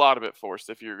 It's a lot of it forced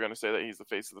if you're going to say that he's the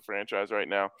face of the franchise right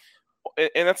now.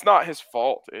 And that's not his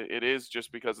fault. It is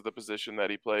just because of the position that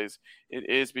he plays. It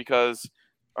is because,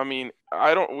 we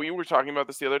were talking about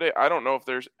this the other day. I don't know if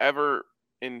there's ever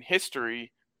in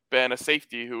history been a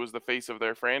safety who was the face of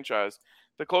their franchise.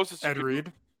 The closest Ed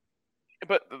Reed.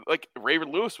 But like Ray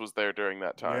Lewis was there during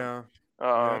that time.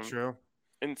 Yeah, true.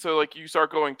 And so like you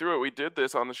start going through it. We did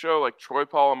this on the show, like Troy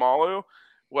Polamalu.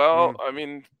 Well,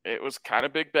 it was kind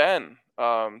of Big Ben.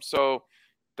 So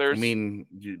there's.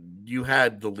 You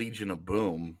had the Legion of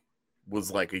Boom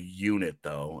was like a unit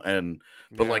though,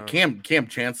 but like Cam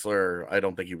Chancellor, I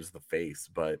don't think he was the face,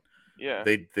 but yeah,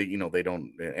 they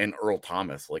don't, and Earl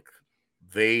Thomas, like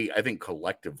I think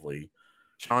collectively,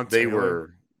 they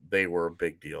were a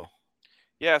big deal.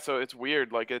 Yeah, so it's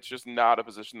weird. Like, it's just not a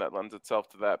position that lends itself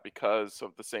to that because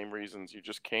of the same reasons. You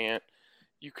just can't.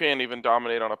 You can't even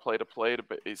dominate on a play-to-play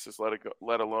basis,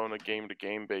 let alone a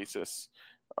game-to-game basis.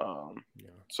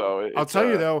 So I'll tell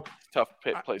you though, tough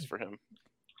place for him.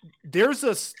 There's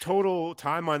a total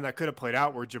timeline that could have played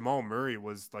out where Jamal Murray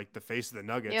was like the face of the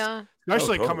Nuggets,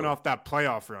 especially coming off that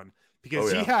playoff run.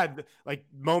 Because he had like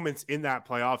moments in that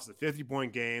playoffs, the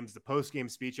 50-point games, the post-game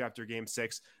speech after Game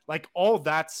 6, like all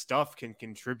that stuff can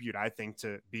contribute, I think,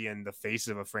 to being the face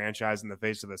of a franchise and the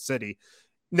face of a city.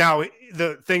 Now,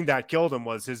 the thing that killed him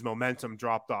was his momentum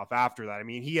dropped off after that. I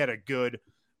mean, he had a good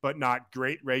but not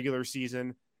great regular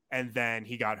season, and then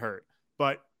he got hurt.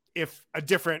 But if a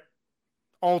different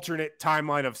alternate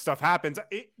timeline of stuff happens,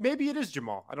 maybe it is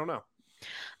Jamal. I don't know.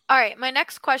 All right, my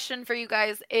next question for you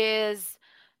guys is,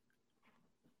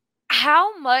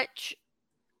 how much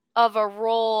of a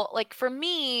role, like for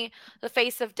me, the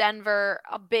face of Denver,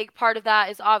 a big part of that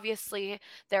is obviously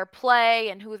their play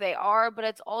and who they are, but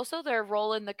it's also their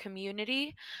role in the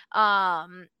community.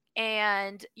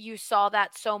 And you saw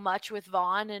that so much with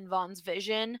Vaughn and Vaughn's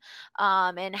vision,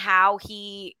 and how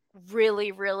he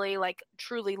really, really like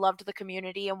truly loved the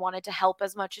community and wanted to help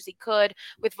as much as he could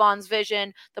with Vaughn's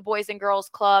vision, the Boys and Girls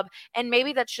Club. And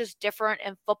maybe that's just different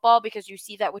in football because you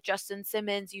see that with Justin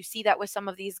Simmons, you see that with some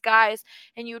of these guys,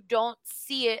 and you don't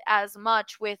see it as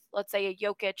much with, let's say, a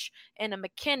Jokic and a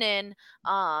MacKinnon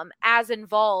as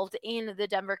involved in the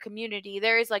Denver community.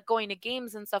 There is like going to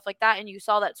games and stuff like that, and you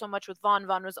saw that so much with Vaughn.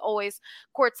 Vaughn was always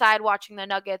courtside watching the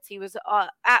Nuggets. He was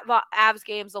at Avs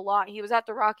games a lot. He was at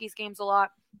the Rockies games a lot.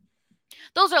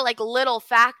 Those are like little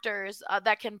factors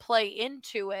that can play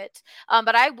into it.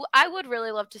 But I would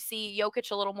really love to see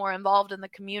Jokic a little more involved in the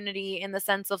community in the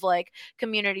sense of like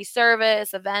community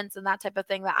service, events, and that type of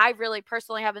thing that I really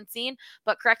personally haven't seen.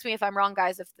 But correct me if I'm wrong,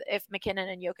 guys, if MacKinnon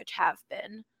and Jokic have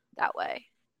been that way.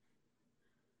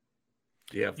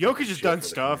 Yeah, Jokic has done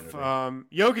stuff.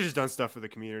 Jokic has done stuff for the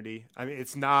community. I mean,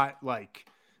 it's not like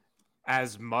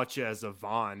as much as a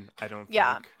Vaughn, I don't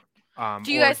think.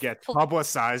 Do you or guys get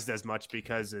publicized as much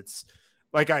because it's,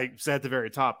 like I said at the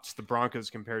very top, it's the Broncos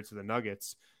compared to the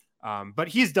Nuggets. But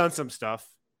he's done some stuff.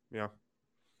 Do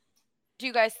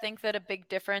you guys think that a big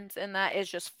difference in that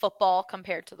is just football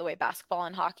compared to the way basketball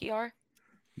and hockey are?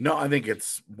 No, I think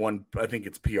it's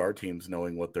PR teams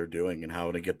knowing what they're doing and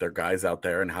how to get their guys out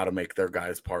there and how to make their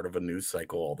guys part of a news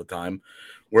cycle all the time.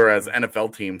 Whereas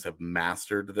NFL teams have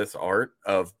mastered this art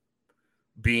of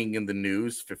being in the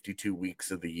news 52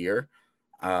 weeks of the year.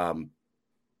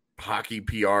 Hockey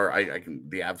PR,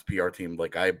 the Avs PR team,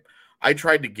 like I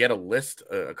tried to get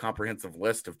a comprehensive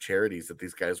list of charities that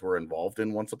these guys were involved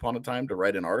in once upon a time to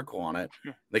write an article on it.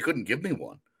 They couldn't give me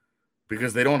one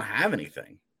because they don't have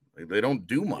anything. They don't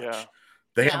do much. Yeah.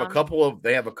 They have a couple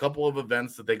of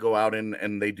events that they go out in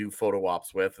and they do photo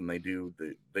ops with, and they do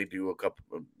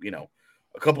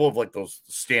a couple of like those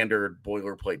standard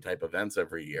boilerplate type events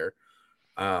every year.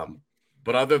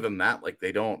 But other than that, like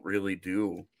they don't really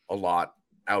do a lot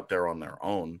out there on their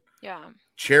own. Yeah.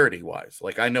 Charity wise,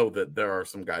 like I know that there are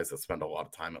some guys that spend a lot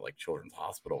of time at like Children's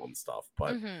Hospital and stuff,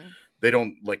 but they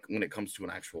don't, like when it comes to an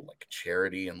actual like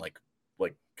charity and like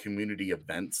community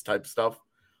events type stuff.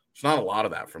 There's not a lot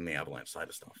of that from the Avalanche side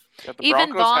of stuff. Yeah, the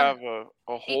Broncos have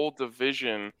a whole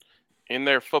division in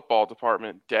their football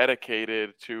department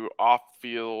dedicated to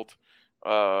off-field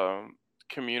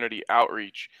community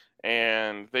outreach.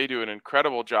 And they do an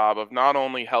incredible job of not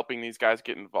only helping these guys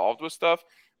get involved with stuff,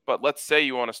 but let's say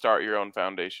you want to start your own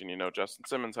foundation. Justin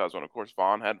Simmons has one. Of course,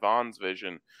 Vaughn had Vaughn's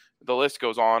vision. The list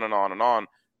goes on and on and on.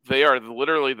 they are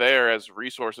literally there as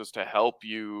resources to help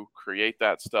you create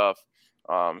that stuff.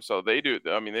 So they do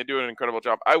an incredible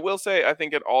job. I will say, I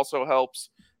think it also helps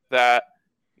that,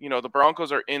 the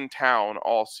Broncos are in town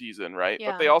all season, right?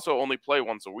 Yeah. But they also only play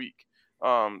once a week.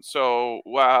 So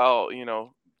while,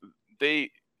 they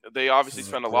obviously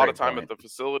spend a lot of time at the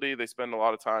facility, they spend a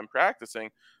lot of time practicing,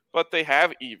 but they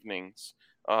have evenings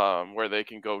where they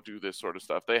can go do this sort of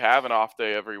stuff. They have an off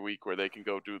day every week where they can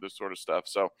go do this sort of stuff.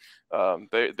 So of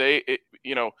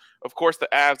course the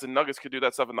Avs and Nuggets could do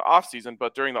that stuff in the off season,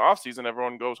 but during the off season,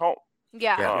 everyone goes home.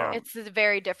 Yeah. It's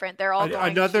very different. They're all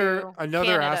going another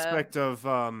Canada. aspect of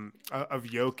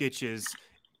Jokic is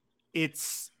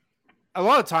it's a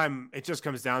lot of time it just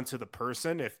comes down to the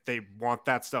person if they want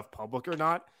that stuff public or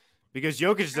not, because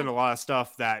Jokic's done a lot of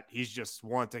stuff that he's just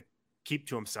want to keep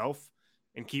to himself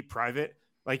and keep private.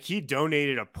 Like he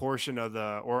donated a portion of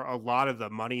a lot of the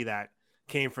money that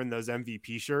came from those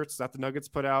MVP shirts that the Nuggets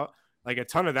put out. Like a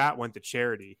ton of that went to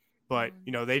charity, but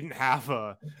they didn't have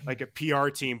a PR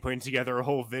team putting together a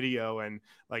whole video and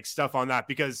like stuff on that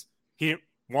because he didn't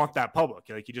want that public.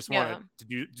 Like he just wanted to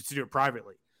do it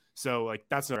privately. So like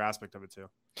that's another aspect of it too.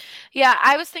 Yeah,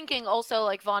 I was thinking also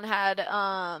like Vaughn had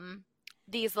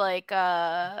these like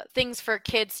things for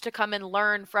kids to come and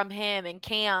learn from him in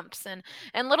camps and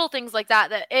little things like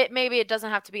that maybe it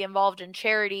doesn't have to be involved in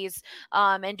charities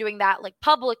and doing that like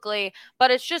publicly,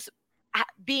 but it's just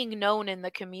being known in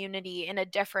the community in a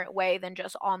different way than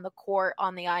just on the court,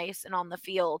 on the ice, and on the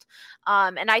field.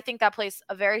 And I think that plays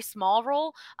a very small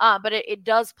role, but it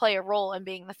does play a role in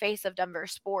being the face of Denver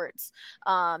sports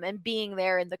and being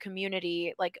there in the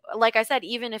community. Like I said,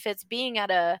 even if it's being at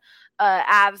a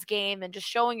Avs game and just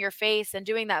showing your face and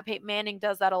doing that. Peyton Manning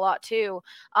does that a lot too.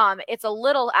 It's a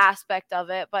little aspect of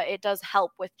it, but it does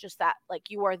help with just that. Like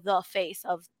you are the face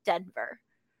of Denver.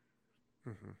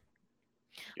 Mm-hmm.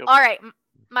 Yep. All right.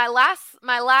 My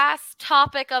last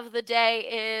topic of the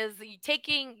day is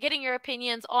getting your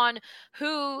opinions on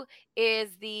who is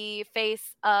the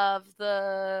face of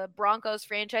the Broncos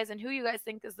franchise and who you guys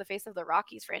think is the face of the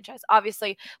Rockies franchise.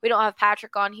 Obviously, we don't have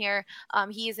Patrick on here.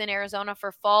 He's in Arizona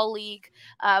for Fall League,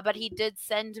 but he did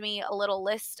send me a little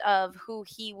list of who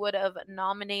he would have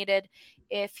nominated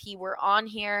if he were on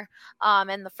here.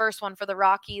 And the first one for the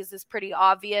Rockies is pretty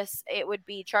obvious. It would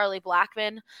be Charlie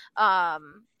Blackmon.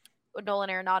 Nolan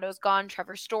Arenado is gone.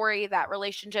 Trevor Story, that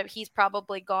relationship, he's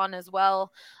probably gone as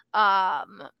well.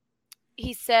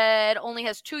 He said only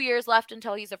has 2 years left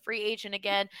until he's a free agent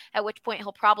again, at which point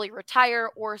he'll probably retire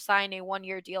or sign a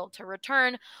 1-year deal to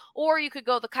return. Or you could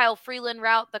go the Kyle Freeland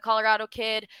route, the Colorado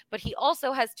kid, but he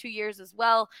also has 2 years as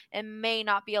well and may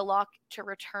not be a lock to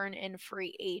return in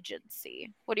free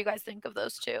agency. What do you guys think of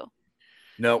those two?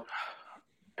 Nope.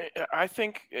 I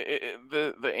think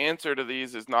the answer to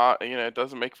these is not, it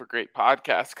doesn't make for great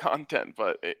podcast content,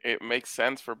 but it makes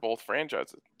sense for both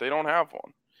franchises. They don't have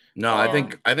one. No, I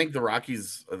think the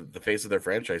Rockies, the face of their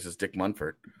franchise is Dick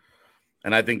Munford,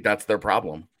 and I think that's their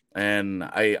problem. And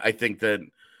I think that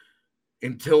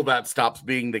until that stops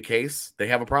being the case, they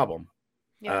have a problem.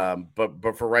 Yeah.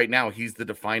 But for right now, he's the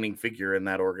defining figure in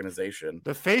that organization.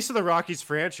 The face of the Rockies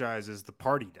franchise is the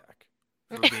party deck.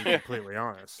 For being completely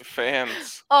honest,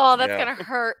 fans. Oh, that's gonna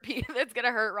hurt. That's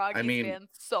gonna hurt Rockies fans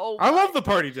so much. I love the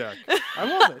party deck. I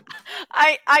love it.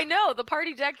 I know the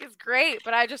party deck is great,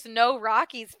 but I just know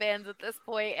Rockies fans at this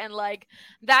point, and like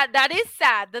that is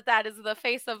sad that is the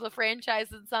face of the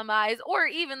franchise in some eyes, or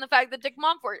even the fact that Dick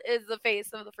Monfort is the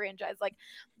face of the franchise. Like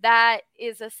that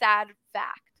is a sad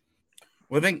fact.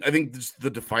 Well, I think just the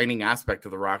defining aspect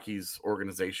of the Rockies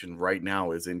organization right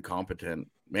now is incompetent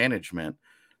management.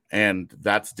 And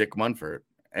that's Dick Munford.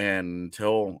 And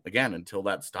until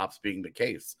that stops being the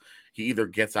case, he either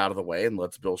gets out of the way and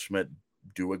lets Bill Schmidt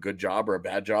do a good job or a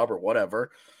bad job or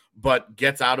whatever, but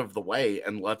gets out of the way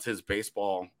and lets his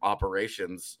baseball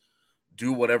operations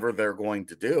do whatever they're going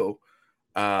to do.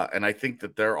 And I think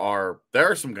that there are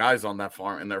some guys on that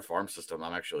farm in their farm system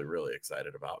I'm actually really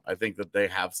excited about. I think that they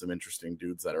have some interesting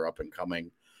dudes that are up and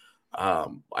coming.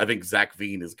 I think Zach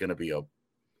Veen is going to be an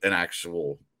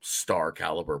actual star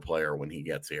caliber player when he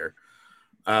gets here.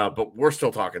 But we're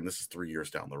still talking, this is 3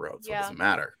 years down the road, so it doesn't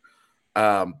matter.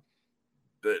 I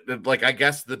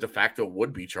guess the de facto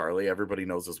would be Charlie. Everybody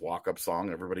knows his walk-up song.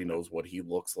 Everybody knows what he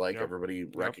looks like. Yep. Everybody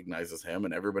recognizes him,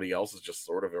 and everybody else is just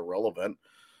sort of irrelevant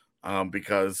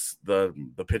because the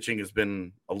pitching has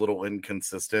been a little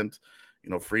inconsistent.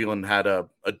 Freeland had a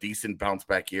decent bounce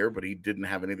back year, but he didn't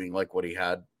have anything like what he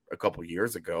had a couple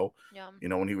years ago,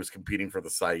 when he was competing for the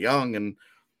Cy Young. And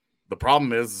the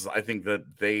problem is, I think that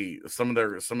some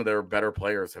of their better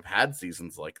players have had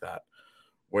seasons like that,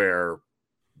 where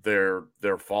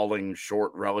they're falling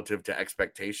short relative to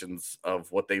expectations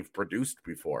of what they've produced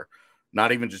before.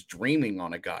 Not even just dreaming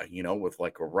on a guy, with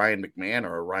like a Ryan McMahon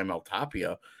or a Raimel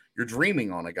Tapia. You're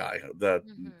dreaming on a guy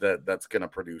that's going to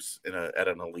produce at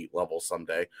an elite level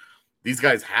someday. These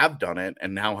guys have done it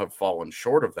and now have fallen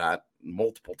short of that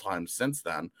multiple times since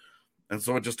then. And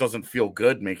so it just doesn't feel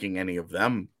good making any of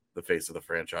them the face of the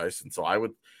franchise. And so I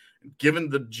would, given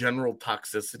the general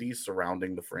toxicity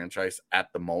surrounding the franchise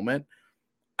at the moment,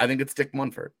 I think it's Dick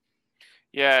Munford.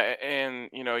 Yeah, and,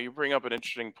 you bring up an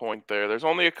interesting point there. There's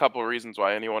only a couple of reasons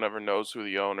why anyone ever knows who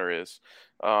the owner is.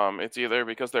 It's either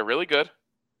because they're really good,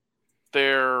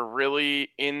 they're really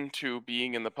into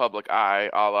being in the public eye,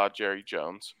 a la Jerry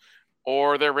Jones,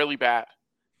 or they're really bad.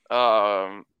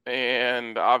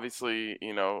 And obviously,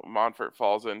 Monfort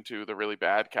falls into the really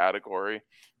bad category.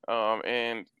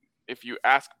 And if you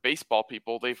ask baseball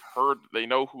people, they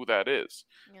know who that is.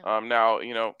 Yeah. Now,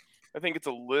 I think it's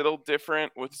a little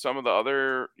different with some of the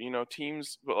other,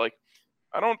 teams, but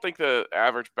I don't think the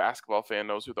average basketball fan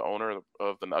knows who the owner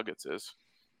of the Nuggets is.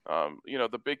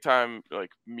 The big time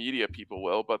media people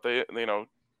will, but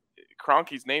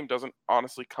Kroenke's name doesn't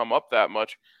honestly come up that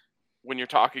much when you're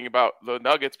talking about the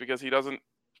Nuggets because he doesn't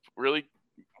really,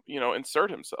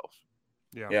 insert himself.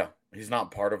 Yeah. He's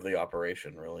not part of the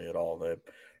operation really at all.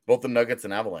 Both the Nuggets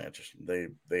and Avalanche,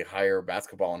 they hire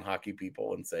basketball and hockey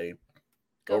people and say,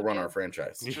 go run our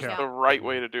franchise. It's just the right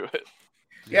way to do it.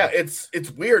 Yeah,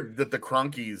 it's weird that the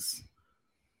Kroenkes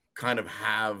kind of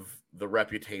have the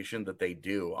reputation that they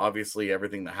do. Obviously,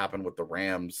 everything that happened with the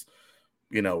Rams,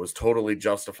 was totally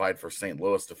justified for St.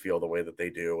 Louis to feel the way that they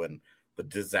do, and the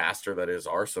disaster that is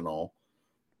Arsenal.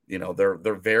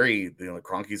 They're very, the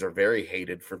Kroenkes are very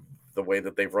hated for the way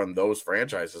that they've run those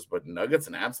franchises. But Nuggets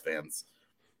and Avs fans,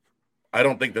 I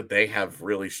don't think that they have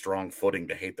really strong footing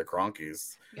to hate the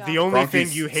Kroenkes. Yeah. The only thing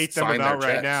you hate them about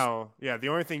right now, the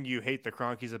only thing you hate the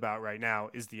Kroenkes about right now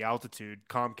is the altitude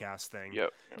Comcast thing.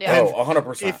 Yep. Yeah. Oh,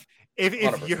 100%. If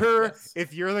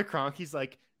you're the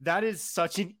Kroenkes, that is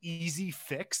such an easy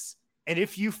fix. And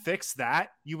if you fix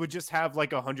that, you would just have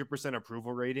 100%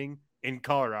 approval rating in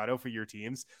Colorado for your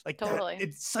teams. Totally.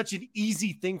 It's such an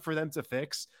easy thing for them to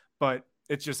fix, but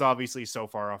it's just obviously so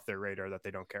far off their radar that they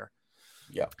don't care.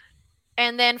 Yeah.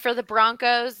 And then for the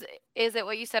Broncos, is it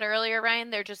what you said earlier,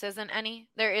 Ryan? There just isn't any?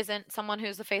 There isn't someone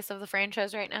who's the face of the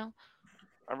franchise right now?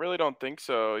 I really don't think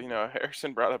so.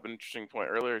 Harrison brought up an interesting point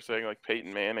earlier saying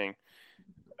Peyton Manning.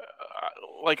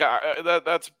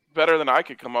 That's better than I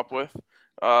could come up with.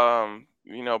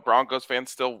 Broncos fans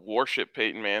still worship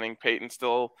Peyton Manning. Peyton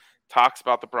still talks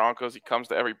about the Broncos. He comes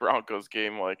to every Broncos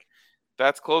game.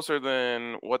 That's closer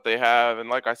than what they have. And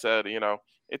like I said,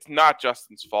 it's not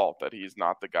Justin's fault that he's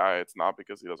not the guy. It's not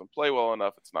because he doesn't play well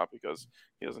enough. It's not because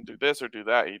he doesn't do this or do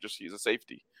that. He's a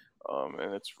safety.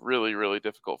 And it's really, really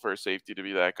difficult for a safety to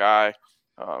be that guy.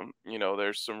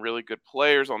 There's some really good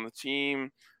players on the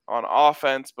team on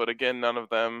offense, but again, none of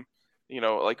them,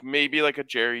 maybe a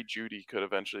Jerry Jeudy could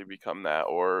eventually become that,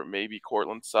 or maybe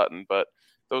Cortland Sutton, but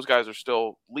those guys are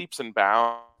still leaps and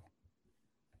bounds.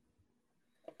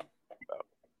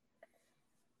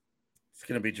 It's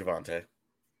going to be Javonte.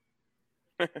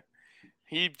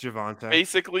 He Javonte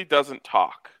basically doesn't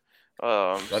talk.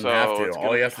 Doesn't have to.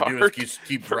 All he has to do is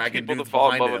keep dragging people dudes to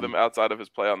fall in behind love with him outside of his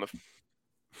play on the.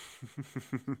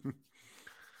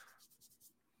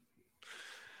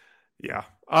 Yeah.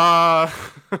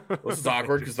 This is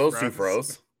awkward because those two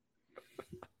froze.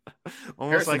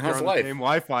 Almost Harrison, like they're how's on life? the same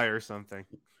Wi-Fi or something.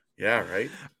 Yeah,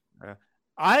 right.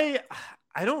 I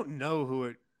don't know who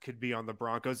it could be on the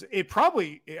Broncos. It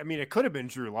could have been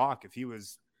Drew Lock if he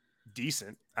was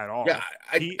decent at all. Yeah,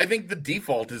 I think the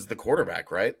default is the quarterback,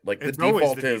 right? The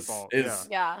default is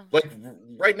yeah.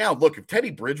 Right now, look, if Teddy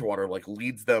Bridgewater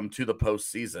leads them to the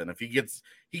postseason, if he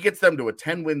gets them to a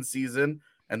 10-win season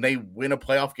and they win a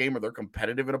playoff game or they're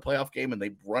competitive in a playoff game and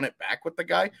they run it back with the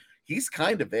guy, he's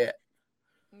kind of it.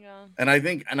 Yeah. And I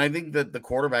think that the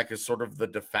quarterback is sort of the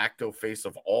de facto face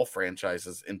of all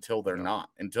franchises until they're not.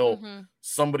 Until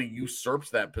somebody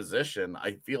usurps that position,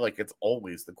 I feel like it's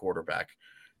always the quarterback.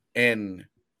 And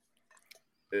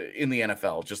in the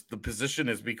NFL, just the position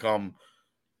has become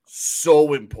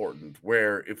so important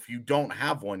where if you don't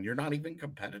have one, you're not even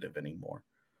competitive anymore.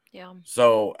 Yeah.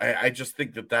 So I just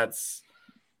think that's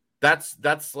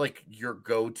your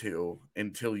go-to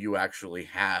until you actually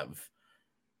have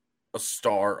a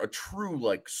star, a true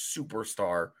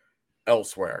superstar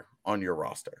elsewhere on your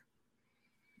roster.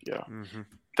 Yeah. Mm-hmm.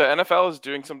 The NFL is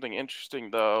doing something interesting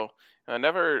though. I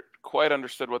never quite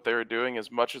understood what they were doing as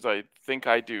much as I think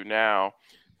I do now,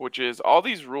 which is all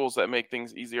these rules that make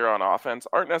things easier on offense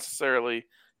aren't necessarily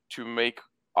to make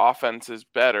offenses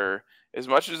better, as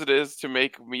much as it is to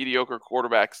make mediocre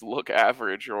quarterbacks look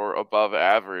average or above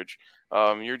average.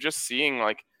 You're just seeing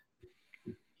like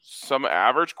some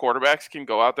average quarterbacks can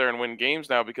go out there and win games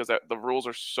now because the rules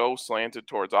are so slanted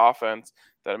towards offense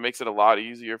that it makes it a lot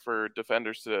easier for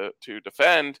defenders to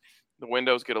defend. The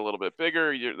windows get a little bit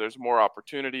bigger. There's more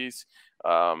opportunities.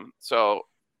 So,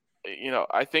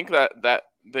 I think that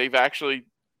they've actually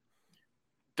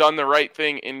done the right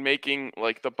thing in making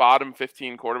like the bottom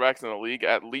 15 quarterbacks in the league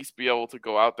at least be able to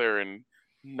go out there and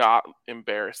not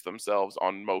embarrass themselves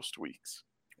on most weeks.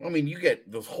 I mean, you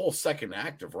get the whole second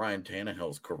act of Ryan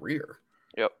Tannehill's career.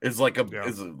 Yep. Is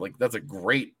that's a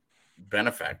great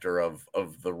benefactor of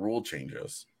the rule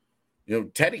changes.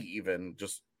 Teddy even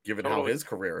just given how his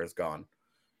career has gone.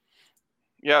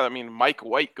 Yeah, I mean, Mike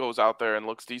White goes out there and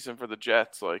looks decent for the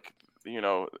Jets. Like,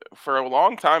 for a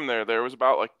long time there was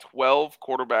about like 12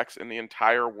 quarterbacks in the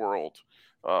entire world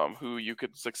who you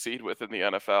could succeed with in the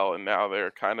NFL, and now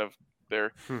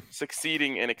they're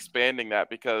succeeding in expanding that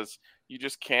because you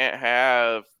just can't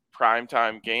have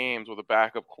primetime games with a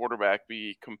backup quarterback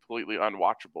be completely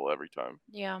unwatchable every time.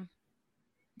 Yeah.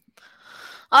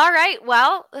 All right.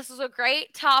 Well, this was a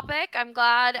great topic. I'm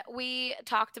glad we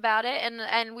talked about it.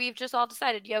 And we've just all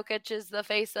decided Jokic is the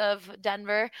face of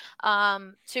Denver,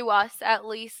 to us at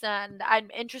least. And I'm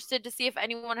interested to see if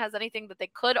anyone has anything that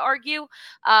they could argue.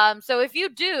 So if you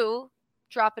do,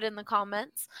 drop it in the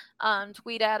comments,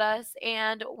 tweet at us,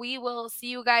 and we will see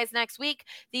you guys next week.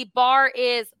 The bar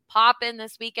is popping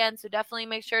this weekend, so definitely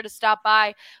make sure to stop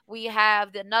by. We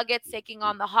have the Nuggets taking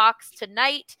on the Hawks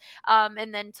tonight,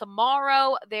 and then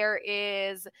tomorrow there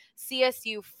is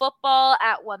CSU football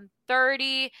at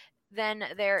 1:30. Then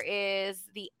there is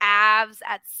the Avs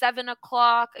at 7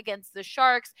 o'clock against the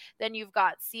Sharks. Then you've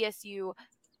got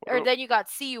then you got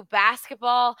CU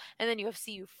basketball, and then you have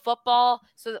CU football.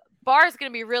 So the bar is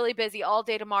going to be really busy all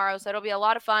day tomorrow, so it'll be a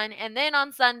lot of fun. And then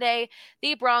on Sunday,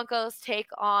 the Broncos take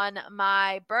on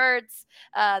my Birds.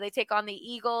 They take on the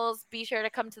Eagles. Be sure to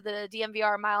come to the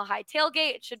DMVR Mile High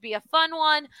Tailgate. It should be a fun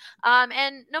one.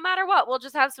 And no matter what, we'll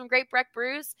just have some great Breck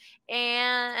brews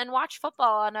and watch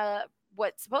football on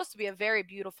what's supposed to be a very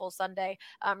beautiful Sunday.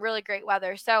 Really great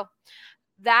weather. So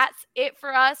that's it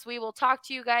for us. We will talk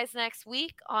to you guys next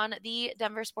week on the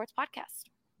Denver Sports Podcast.